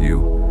present with you,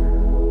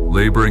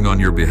 laboring on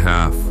your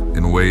behalf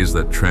in ways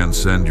that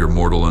transcend your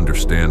mortal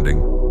understanding.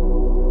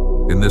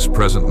 In this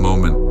present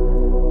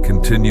moment,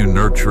 continue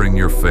nurturing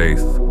your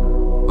faith,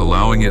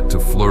 allowing it to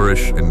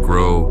flourish and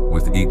grow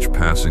with each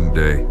passing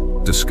day.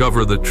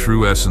 Discover the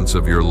true essence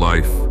of your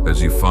life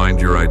as you find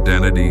your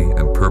identity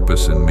and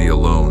purpose in me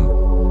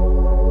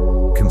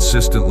alone.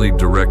 Consistently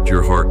direct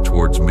your heart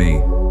towards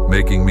me,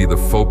 making me the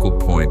focal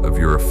point of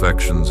your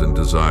affections and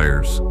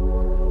desires.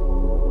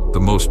 The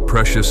most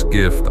precious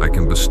gift I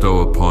can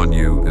bestow upon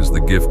you is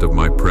the gift of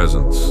my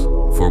presence.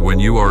 For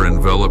when you are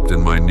enveloped in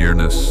my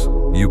nearness,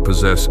 you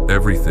possess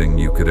everything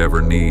you could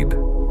ever need.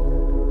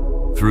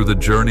 Through the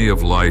journey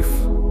of life,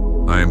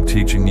 I am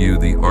teaching you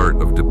the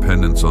art of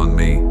dependence on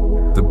me,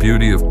 the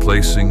beauty of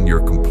placing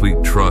your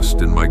complete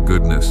trust in my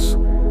goodness,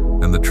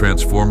 and the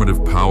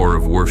transformative power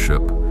of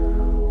worship,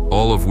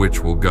 all of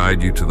which will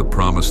guide you to the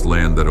promised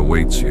land that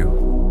awaits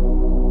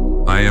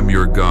you. I am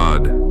your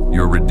God,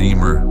 your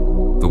Redeemer,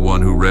 the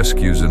one who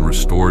rescues and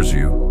restores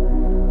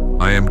you.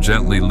 I am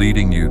gently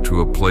leading you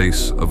to a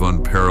place of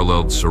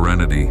unparalleled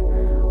serenity,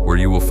 where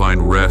you will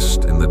find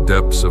rest in the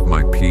depths of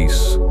my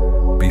peace,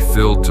 be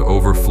filled to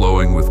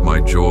overflowing with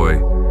my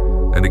joy,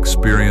 and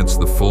experience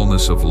the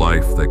fullness of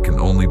life that can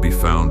only be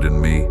found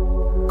in me.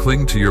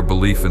 Cling to your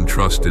belief and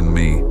trust in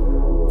me,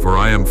 for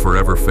I am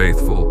forever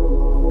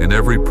faithful, and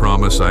every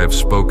promise I have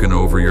spoken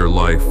over your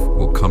life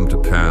will come to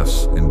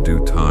pass in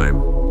due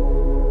time.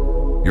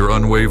 Your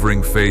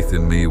unwavering faith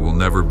in me will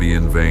never be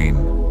in vain,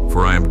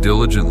 for I am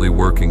diligently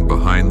working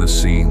behind the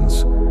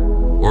scenes,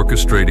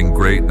 orchestrating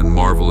great and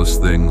marvelous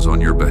things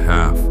on your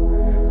behalf,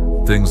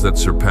 things that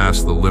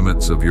surpass the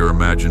limits of your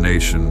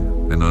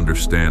imagination and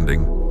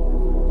understanding.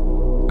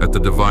 At the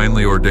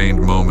divinely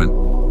ordained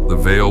moment, the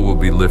veil will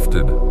be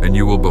lifted, and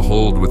you will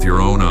behold with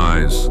your own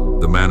eyes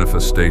the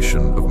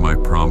manifestation of my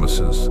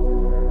promises.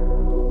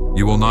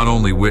 You will not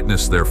only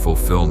witness their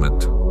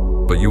fulfillment,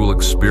 but you will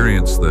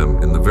experience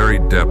them in the very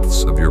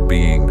depths of your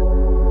being,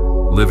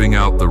 living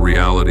out the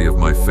reality of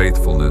my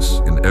faithfulness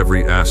in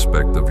every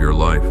aspect of your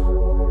life.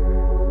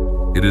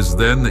 It is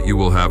then that you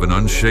will have an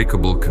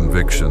unshakable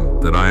conviction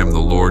that I am the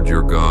Lord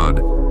your God,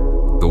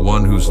 the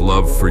one whose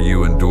love for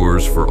you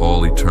endures for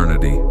all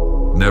eternity,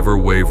 never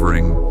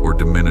wavering or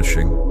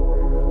diminishing.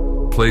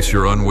 Place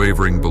your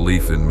unwavering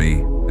belief in me,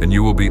 and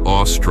you will be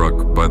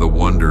awestruck by the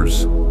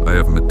wonders I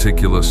have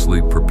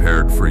meticulously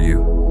prepared for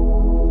you.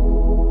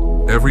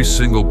 Every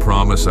single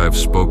promise I have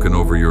spoken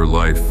over your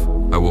life,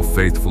 I will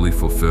faithfully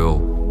fulfill,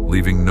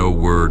 leaving no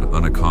word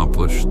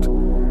unaccomplished.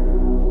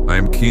 I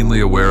am keenly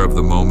aware of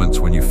the moments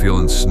when you feel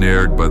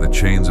ensnared by the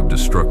chains of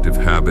destructive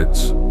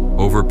habits,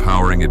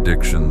 overpowering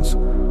addictions,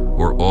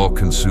 or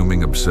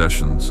all-consuming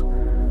obsessions,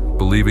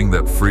 believing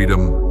that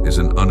freedom is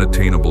an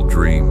unattainable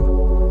dream.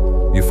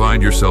 You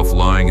find yourself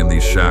lying in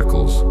these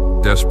shackles,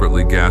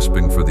 desperately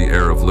gasping for the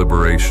air of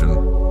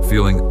liberation,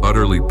 feeling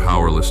utterly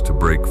powerless to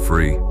break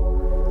free.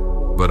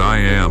 But I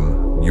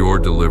am your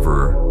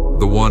deliverer,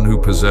 the one who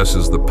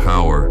possesses the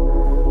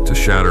power to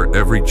shatter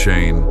every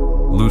chain,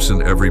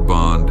 loosen every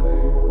bond,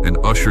 and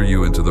usher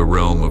you into the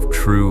realm of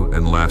true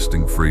and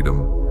lasting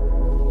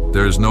freedom.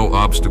 There is no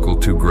obstacle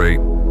too great,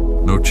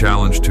 no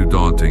challenge too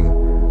daunting,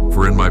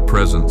 for in my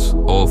presence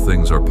all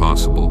things are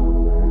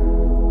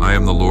possible. I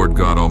am the Lord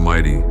God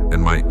Almighty,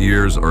 and my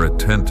ears are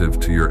attentive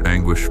to your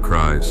anguished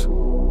cries.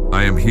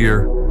 I am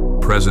here,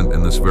 present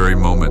in this very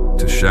moment,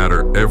 to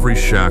shatter every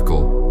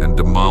shackle and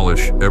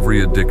demolish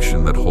every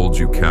addiction that holds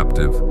you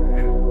captive,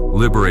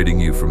 liberating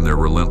you from their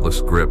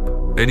relentless grip.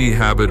 Any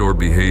habit or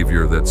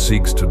behavior that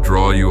seeks to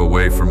draw you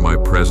away from my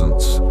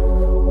presence,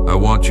 I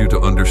want you to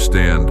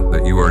understand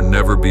that you are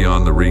never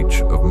beyond the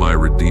reach of my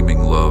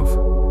redeeming love.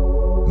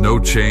 No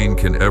chain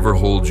can ever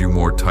hold you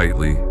more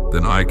tightly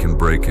than I can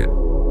break it,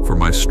 for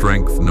my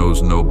strength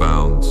knows no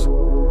bounds.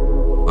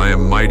 I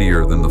am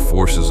mightier than the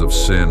forces of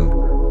sin,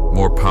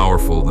 more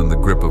powerful than the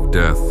grip of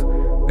death,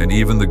 and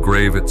even the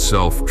grave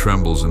itself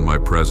trembles in my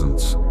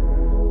presence.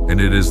 And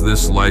it is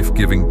this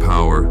life-giving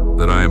power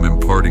that I am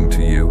imparting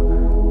to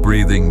you,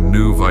 breathing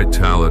new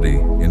vitality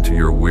into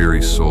your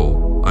weary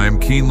soul. I am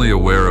keenly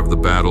aware of the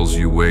battles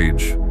you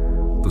wage,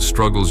 the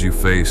struggles you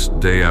face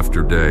day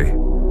after day.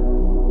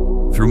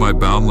 Through my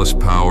boundless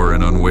power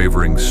and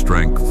unwavering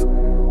strength,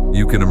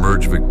 you can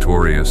emerge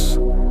victorious,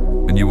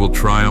 and you will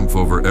triumph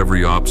over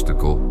every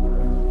obstacle.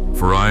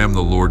 For I am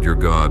the Lord your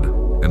God,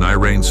 and I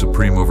reign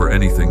supreme over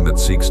anything that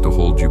seeks to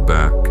hold you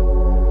back.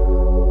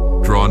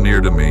 Draw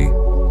near to me,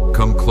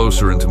 come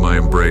closer into my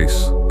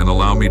embrace, and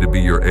allow me to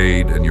be your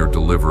aid and your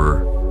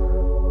deliverer.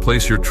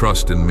 Place your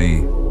trust in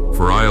me,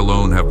 for I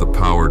alone have the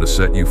power to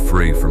set you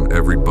free from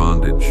every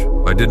bondage.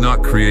 I did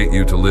not create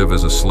you to live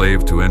as a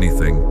slave to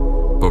anything,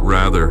 but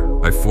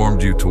rather, I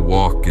formed you to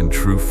walk in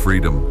true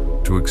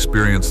freedom, to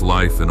experience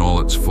life in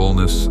all its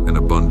fullness and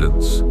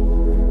abundance.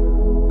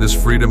 This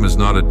freedom is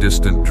not a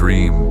distant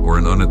dream or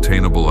an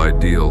unattainable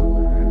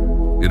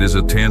ideal. It is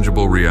a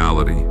tangible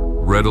reality,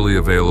 readily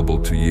available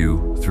to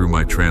you through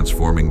my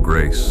transforming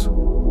grace.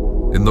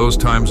 In those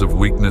times of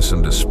weakness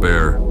and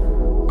despair,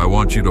 I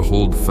want you to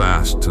hold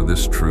fast to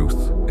this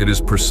truth. It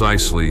is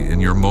precisely in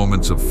your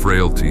moments of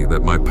frailty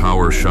that my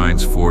power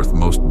shines forth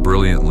most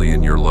brilliantly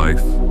in your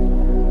life.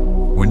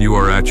 When you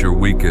are at your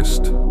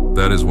weakest,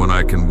 that is when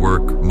I can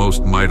work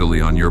most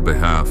mightily on your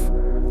behalf,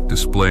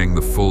 displaying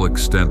the full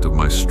extent of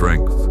my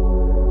strength.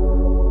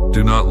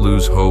 Do not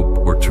lose hope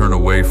or turn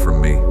away from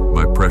me,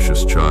 my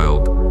precious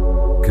child.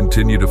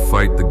 Continue to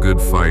fight the good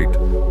fight,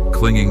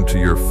 clinging to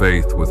your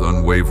faith with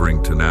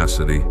unwavering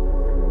tenacity.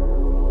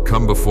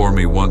 Come before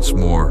me once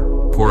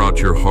more, pour out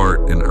your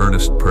heart in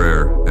earnest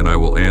prayer, and I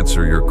will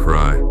answer your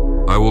cry.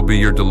 I will be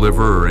your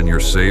deliverer and your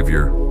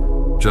savior,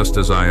 just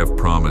as I have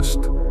promised.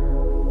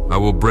 I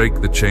will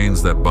break the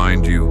chains that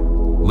bind you,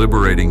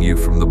 liberating you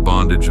from the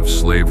bondage of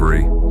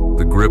slavery,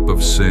 the grip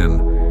of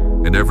sin,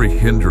 and every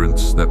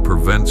hindrance that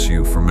prevents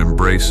you from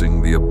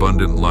embracing the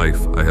abundant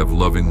life I have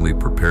lovingly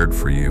prepared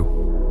for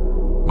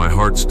you. My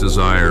heart's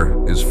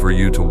desire is for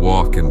you to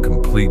walk in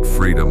complete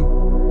freedom,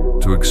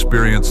 to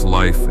experience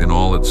life in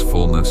all its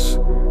fullness,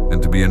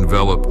 and to be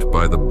enveloped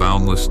by the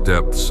boundless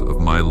depths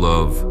of my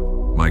love,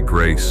 my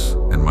grace,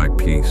 and my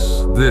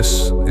peace.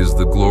 This is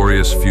the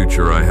glorious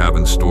future I have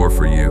in store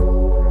for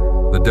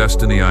you, the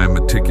destiny I am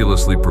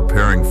meticulously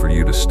preparing for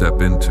you to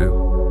step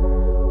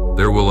into.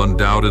 There will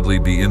undoubtedly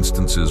be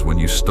instances when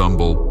you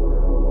stumble,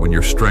 when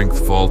your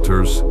strength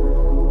falters,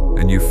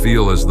 and you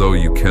feel as though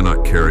you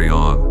cannot carry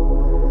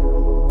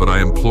on. But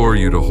I implore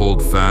you to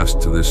hold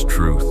fast to this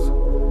truth.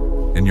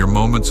 In your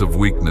moments of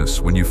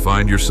weakness, when you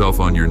find yourself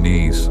on your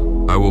knees,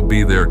 I will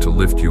be there to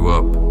lift you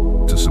up,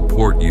 to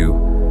support you,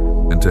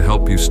 and to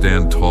help you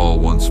stand tall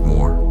once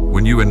more.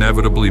 When you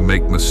inevitably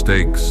make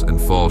mistakes and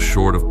fall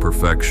short of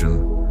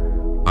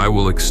perfection, I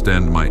will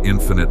extend my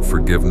infinite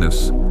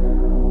forgiveness,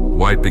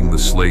 wiping the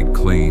slate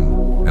clean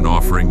and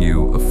offering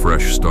you a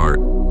fresh start.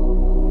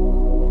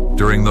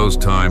 During those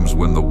times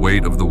when the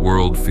weight of the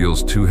world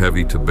feels too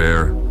heavy to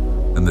bear,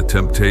 and the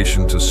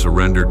temptation to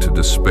surrender to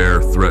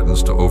despair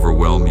threatens to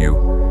overwhelm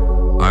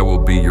you, I will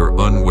be your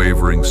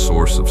unwavering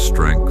source of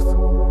strength.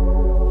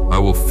 I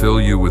will fill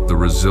you with the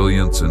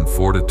resilience and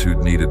fortitude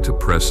needed to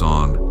press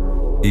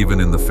on, even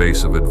in the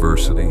face of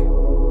adversity.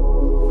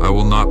 I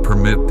will not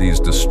permit these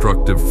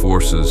destructive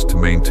forces to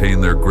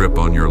maintain their grip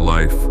on your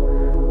life,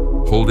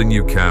 holding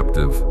you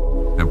captive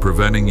and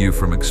preventing you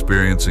from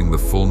experiencing the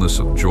fullness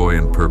of joy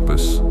and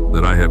purpose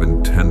that I have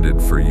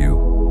intended for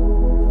you.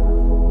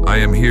 I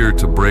am here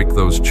to break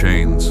those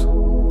chains,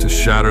 to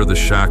shatter the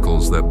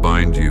shackles that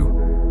bind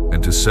you,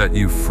 and to set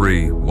you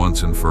free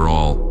once and for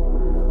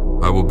all.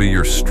 I will be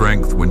your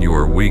strength when you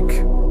are weak,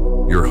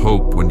 your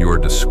hope when you are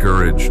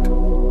discouraged,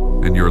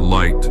 and your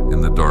light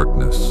in the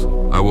darkness.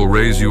 I will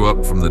raise you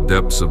up from the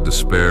depths of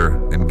despair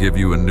and give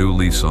you a new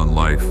lease on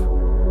life,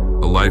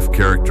 a life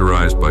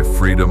characterized by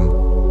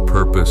freedom,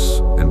 purpose,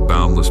 and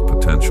boundless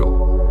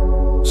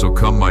potential. So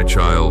come, my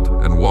child,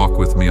 and walk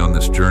with me on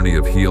this journey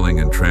of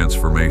healing and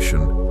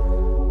transformation.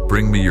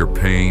 Bring me your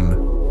pain,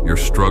 your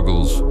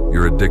struggles,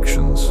 your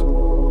addictions,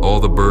 all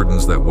the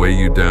burdens that weigh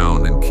you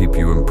down and keep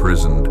you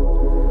imprisoned.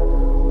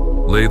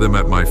 Lay them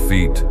at my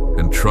feet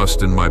and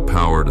trust in my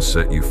power to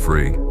set you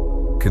free.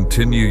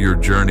 Continue your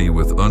journey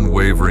with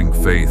unwavering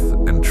faith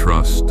and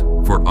trust,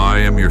 for I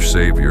am your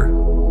Savior,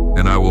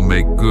 and I will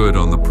make good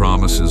on the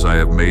promises I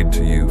have made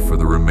to you for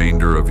the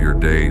remainder of your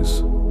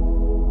days.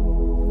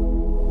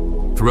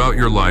 Throughout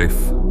your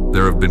life,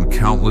 there have been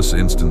countless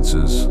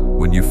instances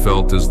when you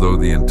felt as though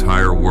the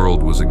entire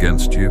world was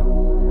against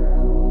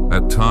you.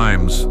 At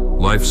times,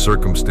 life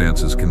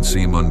circumstances can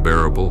seem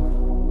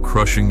unbearable,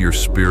 crushing your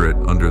spirit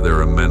under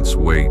their immense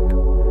weight.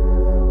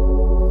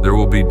 There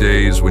will be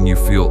days when you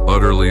feel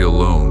utterly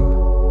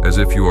alone, as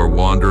if you are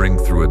wandering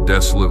through a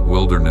desolate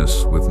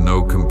wilderness with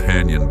no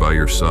companion by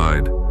your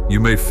side. You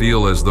may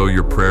feel as though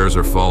your prayers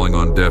are falling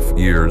on deaf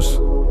ears,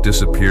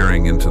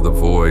 disappearing into the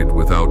void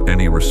without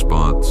any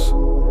response.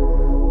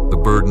 The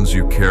burdens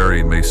you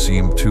carry may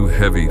seem too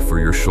heavy for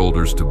your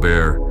shoulders to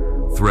bear,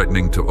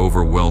 threatening to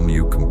overwhelm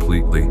you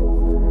completely.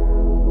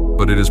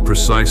 But it is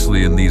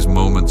precisely in these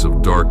moments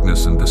of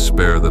darkness and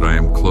despair that I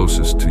am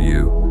closest to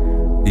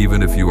you,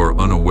 even if you are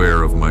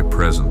unaware of my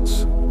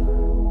presence.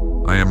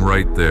 I am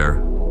right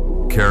there,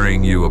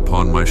 carrying you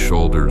upon my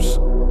shoulders,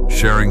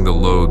 sharing the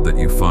load that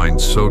you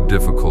find so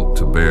difficult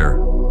to bear.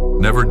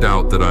 Never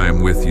doubt that I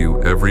am with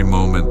you every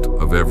moment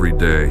of every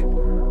day,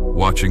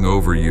 watching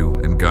over you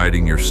and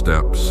guiding your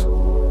steps.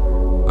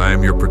 I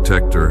am your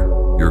protector,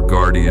 your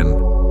guardian,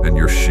 and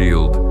your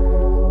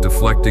shield,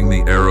 deflecting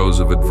the arrows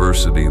of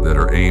adversity that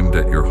are aimed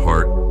at your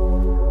heart.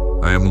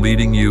 I am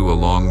leading you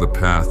along the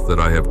path that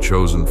I have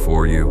chosen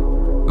for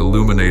you,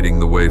 illuminating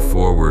the way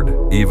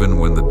forward even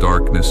when the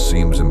darkness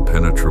seems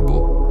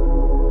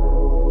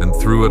impenetrable. And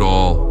through it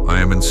all, I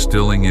am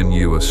instilling in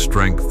you a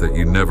strength that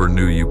you never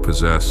knew you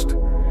possessed,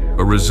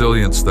 a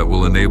resilience that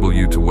will enable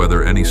you to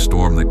weather any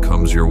storm that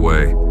comes your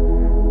way.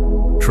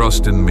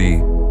 Trust in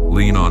me,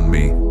 lean on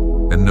me,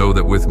 and know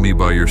that with me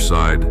by your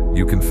side,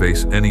 you can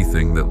face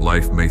anything that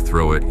life may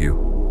throw at you.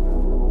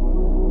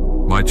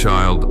 My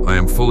child, I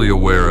am fully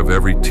aware of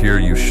every tear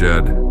you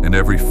shed and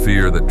every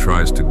fear that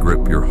tries to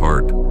grip your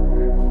heart.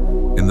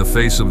 In the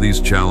face of these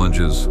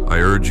challenges, I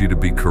urge you to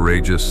be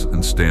courageous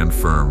and stand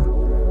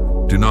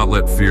firm. Do not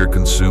let fear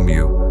consume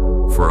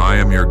you, for I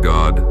am your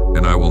God,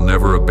 and I will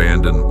never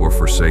abandon or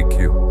forsake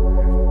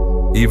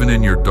you. Even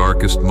in your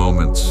darkest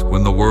moments,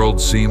 when the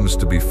world seems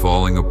to be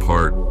falling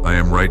apart, I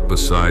am right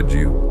beside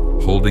you,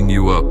 holding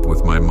you up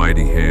with my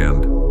mighty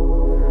hand.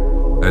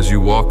 As you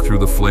walk through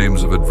the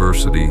flames of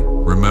adversity,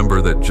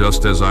 remember that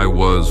just as I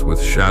was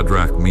with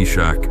Shadrach,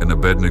 Meshach, and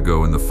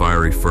Abednego in the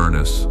fiery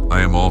furnace,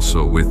 I am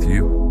also with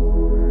you.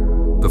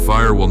 The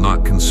fire will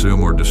not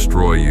consume or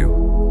destroy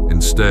you.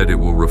 Instead, it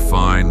will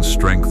refine,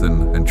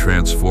 strengthen, and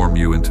transform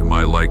you into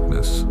my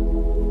likeness.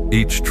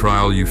 Each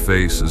trial you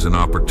face is an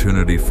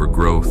opportunity for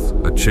growth,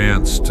 a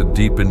chance to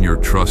deepen your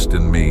trust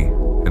in me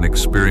and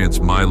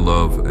experience my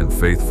love and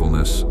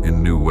faithfulness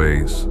in new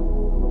ways.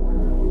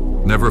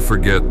 Never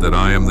forget that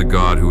I am the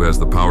God who has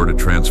the power to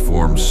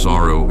transform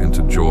sorrow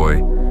into joy,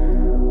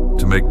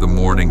 to make the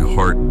mourning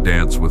heart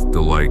dance with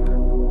delight.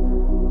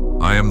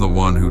 I am the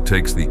one who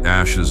takes the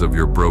ashes of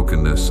your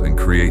brokenness and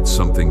creates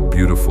something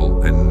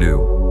beautiful and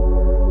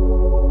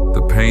new.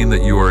 The pain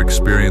that you are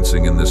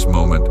experiencing in this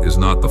moment is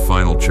not the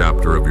final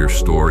chapter of your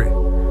story.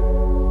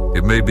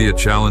 It may be a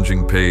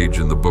challenging page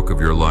in the book of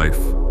your life,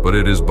 but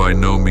it is by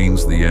no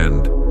means the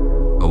end.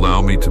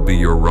 Allow me to be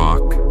your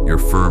rock, your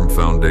firm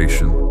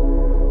foundation.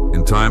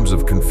 In times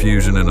of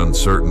confusion and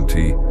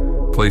uncertainty,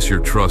 place your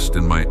trust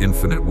in my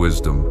infinite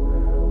wisdom.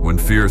 When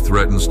fear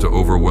threatens to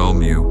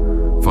overwhelm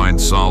you, find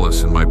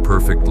solace in my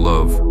perfect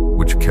love,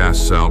 which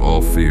casts out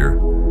all fear.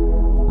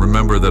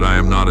 Remember that I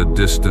am not a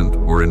distant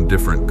or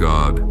indifferent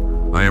God.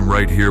 I am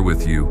right here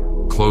with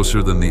you,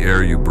 closer than the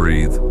air you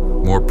breathe,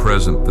 more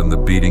present than the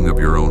beating of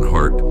your own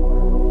heart.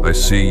 I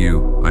see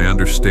you, I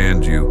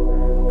understand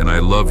you, and I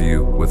love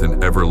you with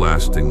an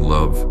everlasting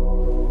love.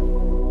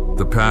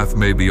 The path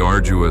may be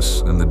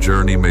arduous and the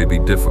journey may be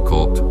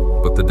difficult,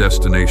 but the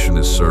destination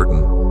is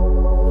certain.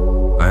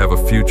 I have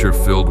a future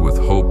filled with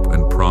hope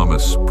and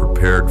promise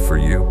prepared for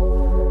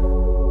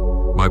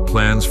you. My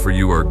plans for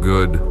you are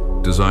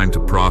good, designed to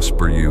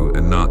prosper you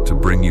and not to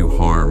bring you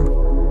harm.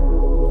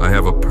 I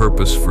have a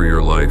purpose for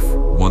your life,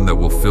 one that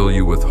will fill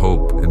you with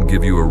hope and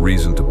give you a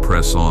reason to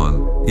press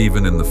on,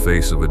 even in the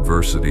face of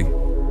adversity.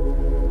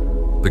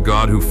 The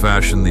God who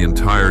fashioned the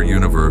entire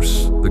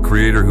universe, the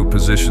Creator who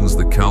positions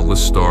the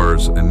countless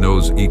stars and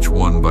knows each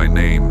one by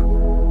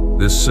name,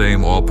 this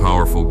same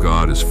all-powerful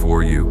God is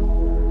for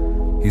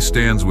you. He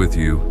stands with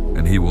you,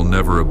 and He will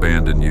never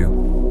abandon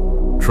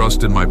you.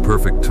 Trust in my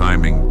perfect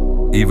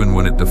timing, even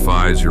when it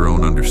defies your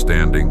own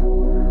understanding.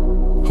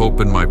 Hope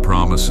in my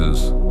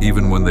promises,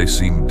 even when they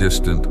seem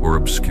distant or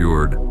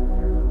obscured.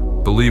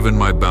 Believe in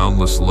my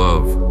boundless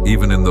love,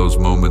 even in those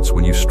moments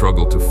when you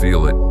struggle to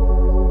feel it.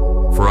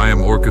 For I am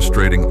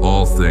orchestrating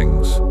all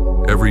things,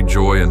 every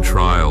joy and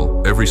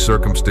trial, every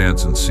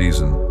circumstance and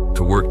season,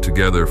 to work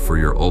together for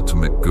your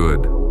ultimate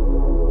good.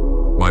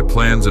 My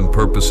plans and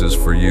purposes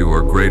for you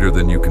are greater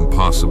than you can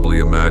possibly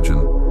imagine.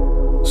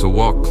 So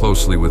walk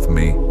closely with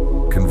me,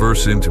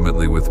 converse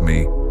intimately with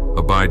me,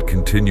 abide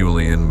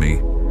continually in me.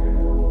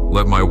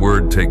 Let my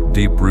word take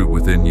deep root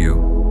within you,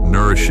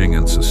 nourishing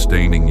and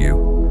sustaining you.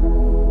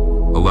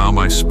 Allow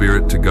my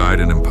spirit to guide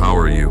and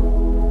empower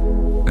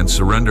you, and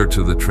surrender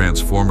to the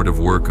transformative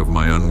work of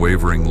my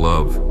unwavering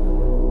love.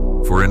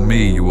 For in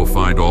me you will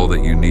find all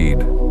that you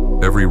need,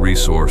 every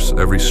resource,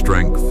 every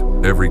strength,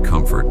 every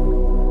comfort.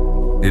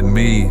 In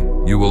me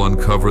you will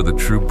uncover the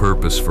true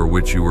purpose for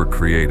which you were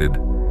created,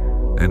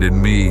 and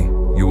in me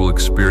you will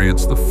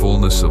experience the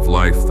fullness of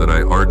life that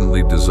I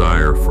ardently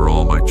desire for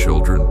all my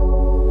children.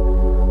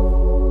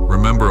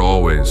 Remember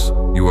always,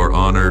 you are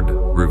honored,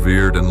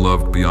 revered, and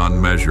loved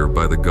beyond measure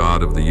by the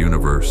God of the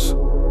universe.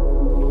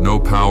 No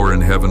power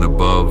in heaven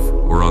above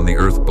or on the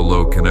earth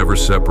below can ever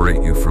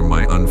separate you from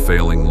my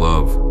unfailing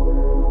love.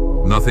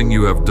 Nothing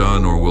you have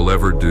done or will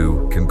ever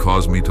do can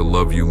cause me to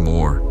love you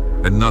more,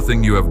 and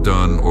nothing you have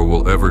done or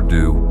will ever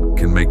do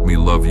can make me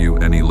love you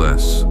any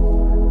less.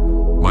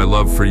 My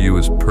love for you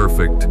is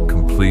perfect,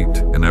 complete,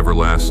 and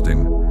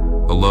everlasting,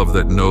 a love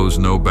that knows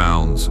no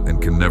bounds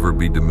and can never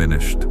be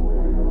diminished.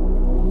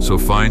 So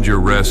find your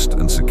rest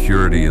and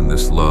security in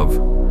this love.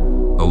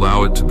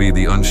 Allow it to be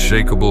the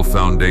unshakable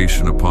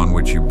foundation upon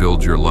which you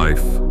build your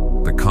life,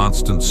 the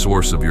constant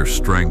source of your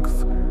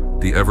strength,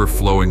 the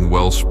ever-flowing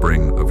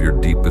wellspring of your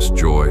deepest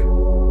joy.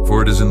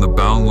 For it is in the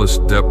boundless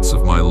depths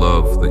of my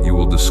love that you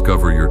will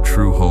discover your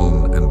true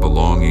home and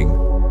belonging.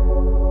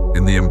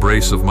 In the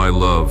embrace of my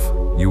love,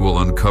 you will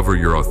uncover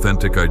your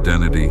authentic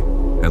identity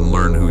and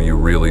learn who you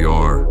really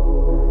are.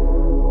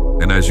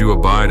 And as you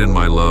abide in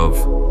my love,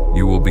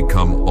 you will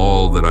become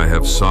all that I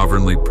have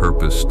sovereignly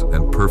purposed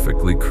and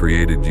perfectly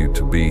created you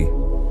to be.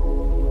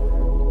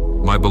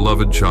 My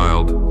beloved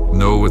child,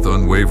 know with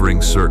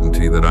unwavering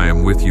certainty that I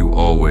am with you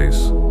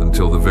always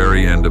until the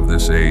very end of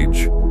this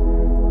age.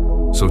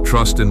 So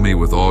trust in me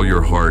with all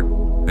your heart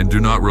and do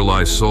not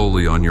rely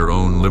solely on your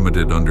own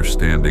limited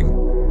understanding.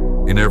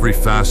 In every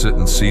facet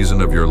and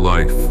season of your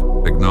life,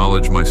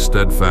 acknowledge my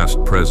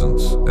steadfast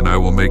presence, and I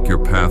will make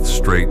your path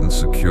straight and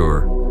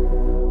secure.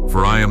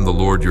 For I am the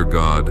Lord your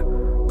God,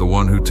 the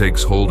one who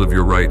takes hold of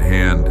your right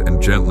hand and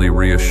gently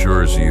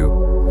reassures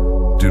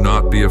you, "Do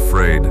not be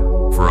afraid,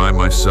 for I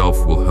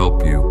myself will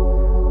help you.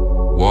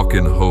 Walk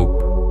in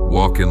hope,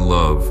 walk in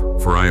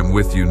love, for I am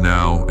with you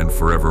now and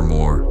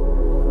forevermore."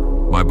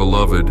 My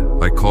beloved,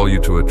 I call you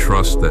to a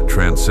trust that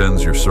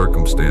transcends your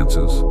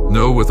circumstances.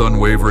 Know with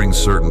unwavering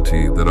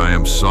certainty that I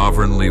am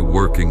sovereignly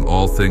working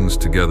all things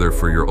together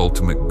for your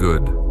ultimate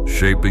good,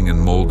 shaping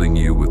and molding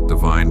you with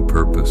divine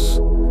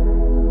purpose.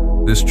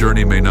 This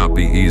journey may not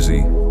be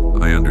easy,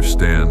 I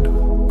understand,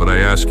 but I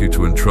ask you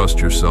to entrust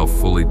yourself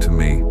fully to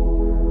me.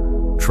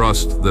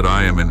 Trust that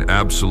I am in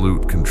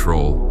absolute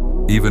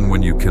control, even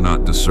when you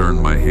cannot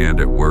discern my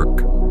hand at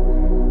work.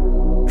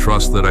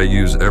 Trust that I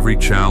use every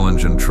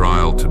challenge and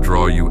trial to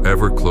draw you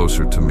ever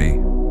closer to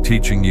me,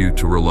 teaching you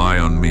to rely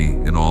on me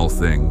in all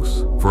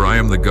things. For I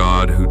am the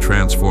God who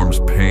transforms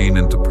pain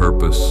into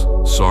purpose,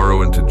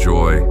 sorrow into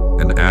joy,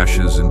 and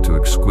ashes into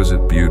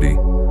exquisite beauty.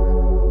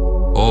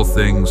 All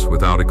things,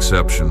 without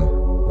exception,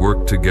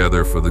 work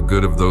together for the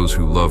good of those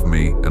who love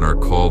me and are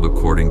called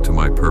according to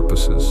my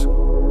purposes.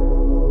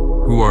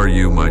 Who are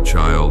you, my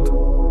child?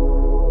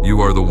 You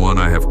are the one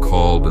I have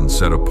called and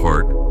set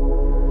apart.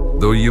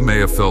 Though you may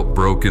have felt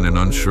broken and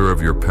unsure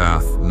of your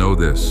path, know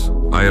this: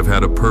 I have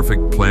had a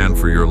perfect plan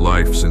for your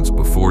life since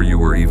before you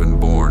were even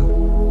born.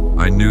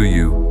 I knew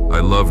you,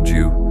 I loved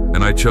you,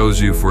 and I chose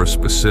you for a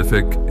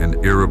specific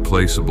and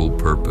irreplaceable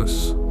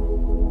purpose.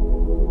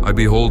 I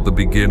behold the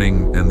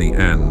beginning and the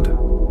end,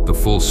 the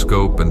full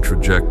scope and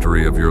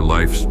trajectory of your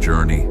life's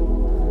journey.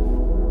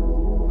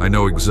 I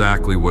know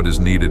exactly what is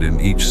needed in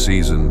each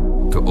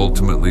season to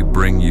ultimately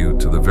bring you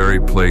to the very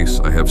place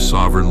I have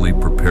sovereignly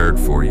prepared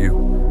for you.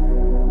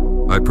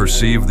 I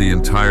perceive the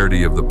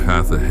entirety of the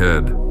path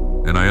ahead,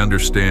 and I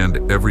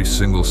understand every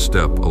single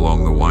step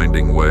along the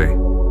winding way.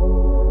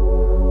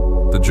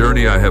 The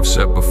journey I have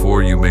set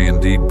before you may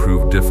indeed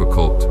prove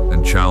difficult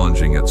and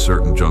challenging at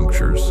certain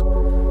junctures,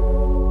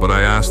 but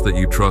I ask that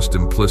you trust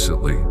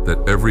implicitly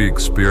that every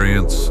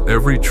experience,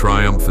 every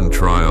triumph and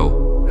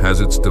trial has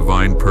its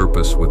divine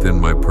purpose within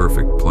my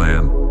perfect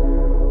plan.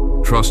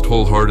 Trust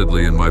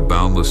wholeheartedly in my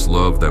boundless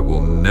love that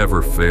will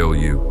never fail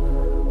you.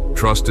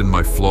 Trust in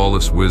my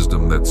flawless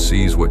wisdom that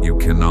sees what you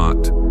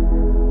cannot,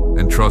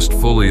 and trust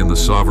fully in the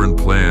sovereign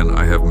plan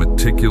I have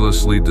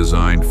meticulously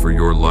designed for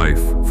your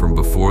life from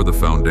before the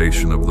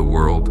foundation of the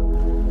world.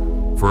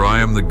 For I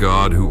am the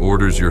God who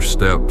orders your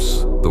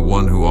steps, the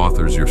one who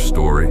authors your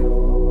story.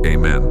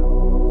 Amen.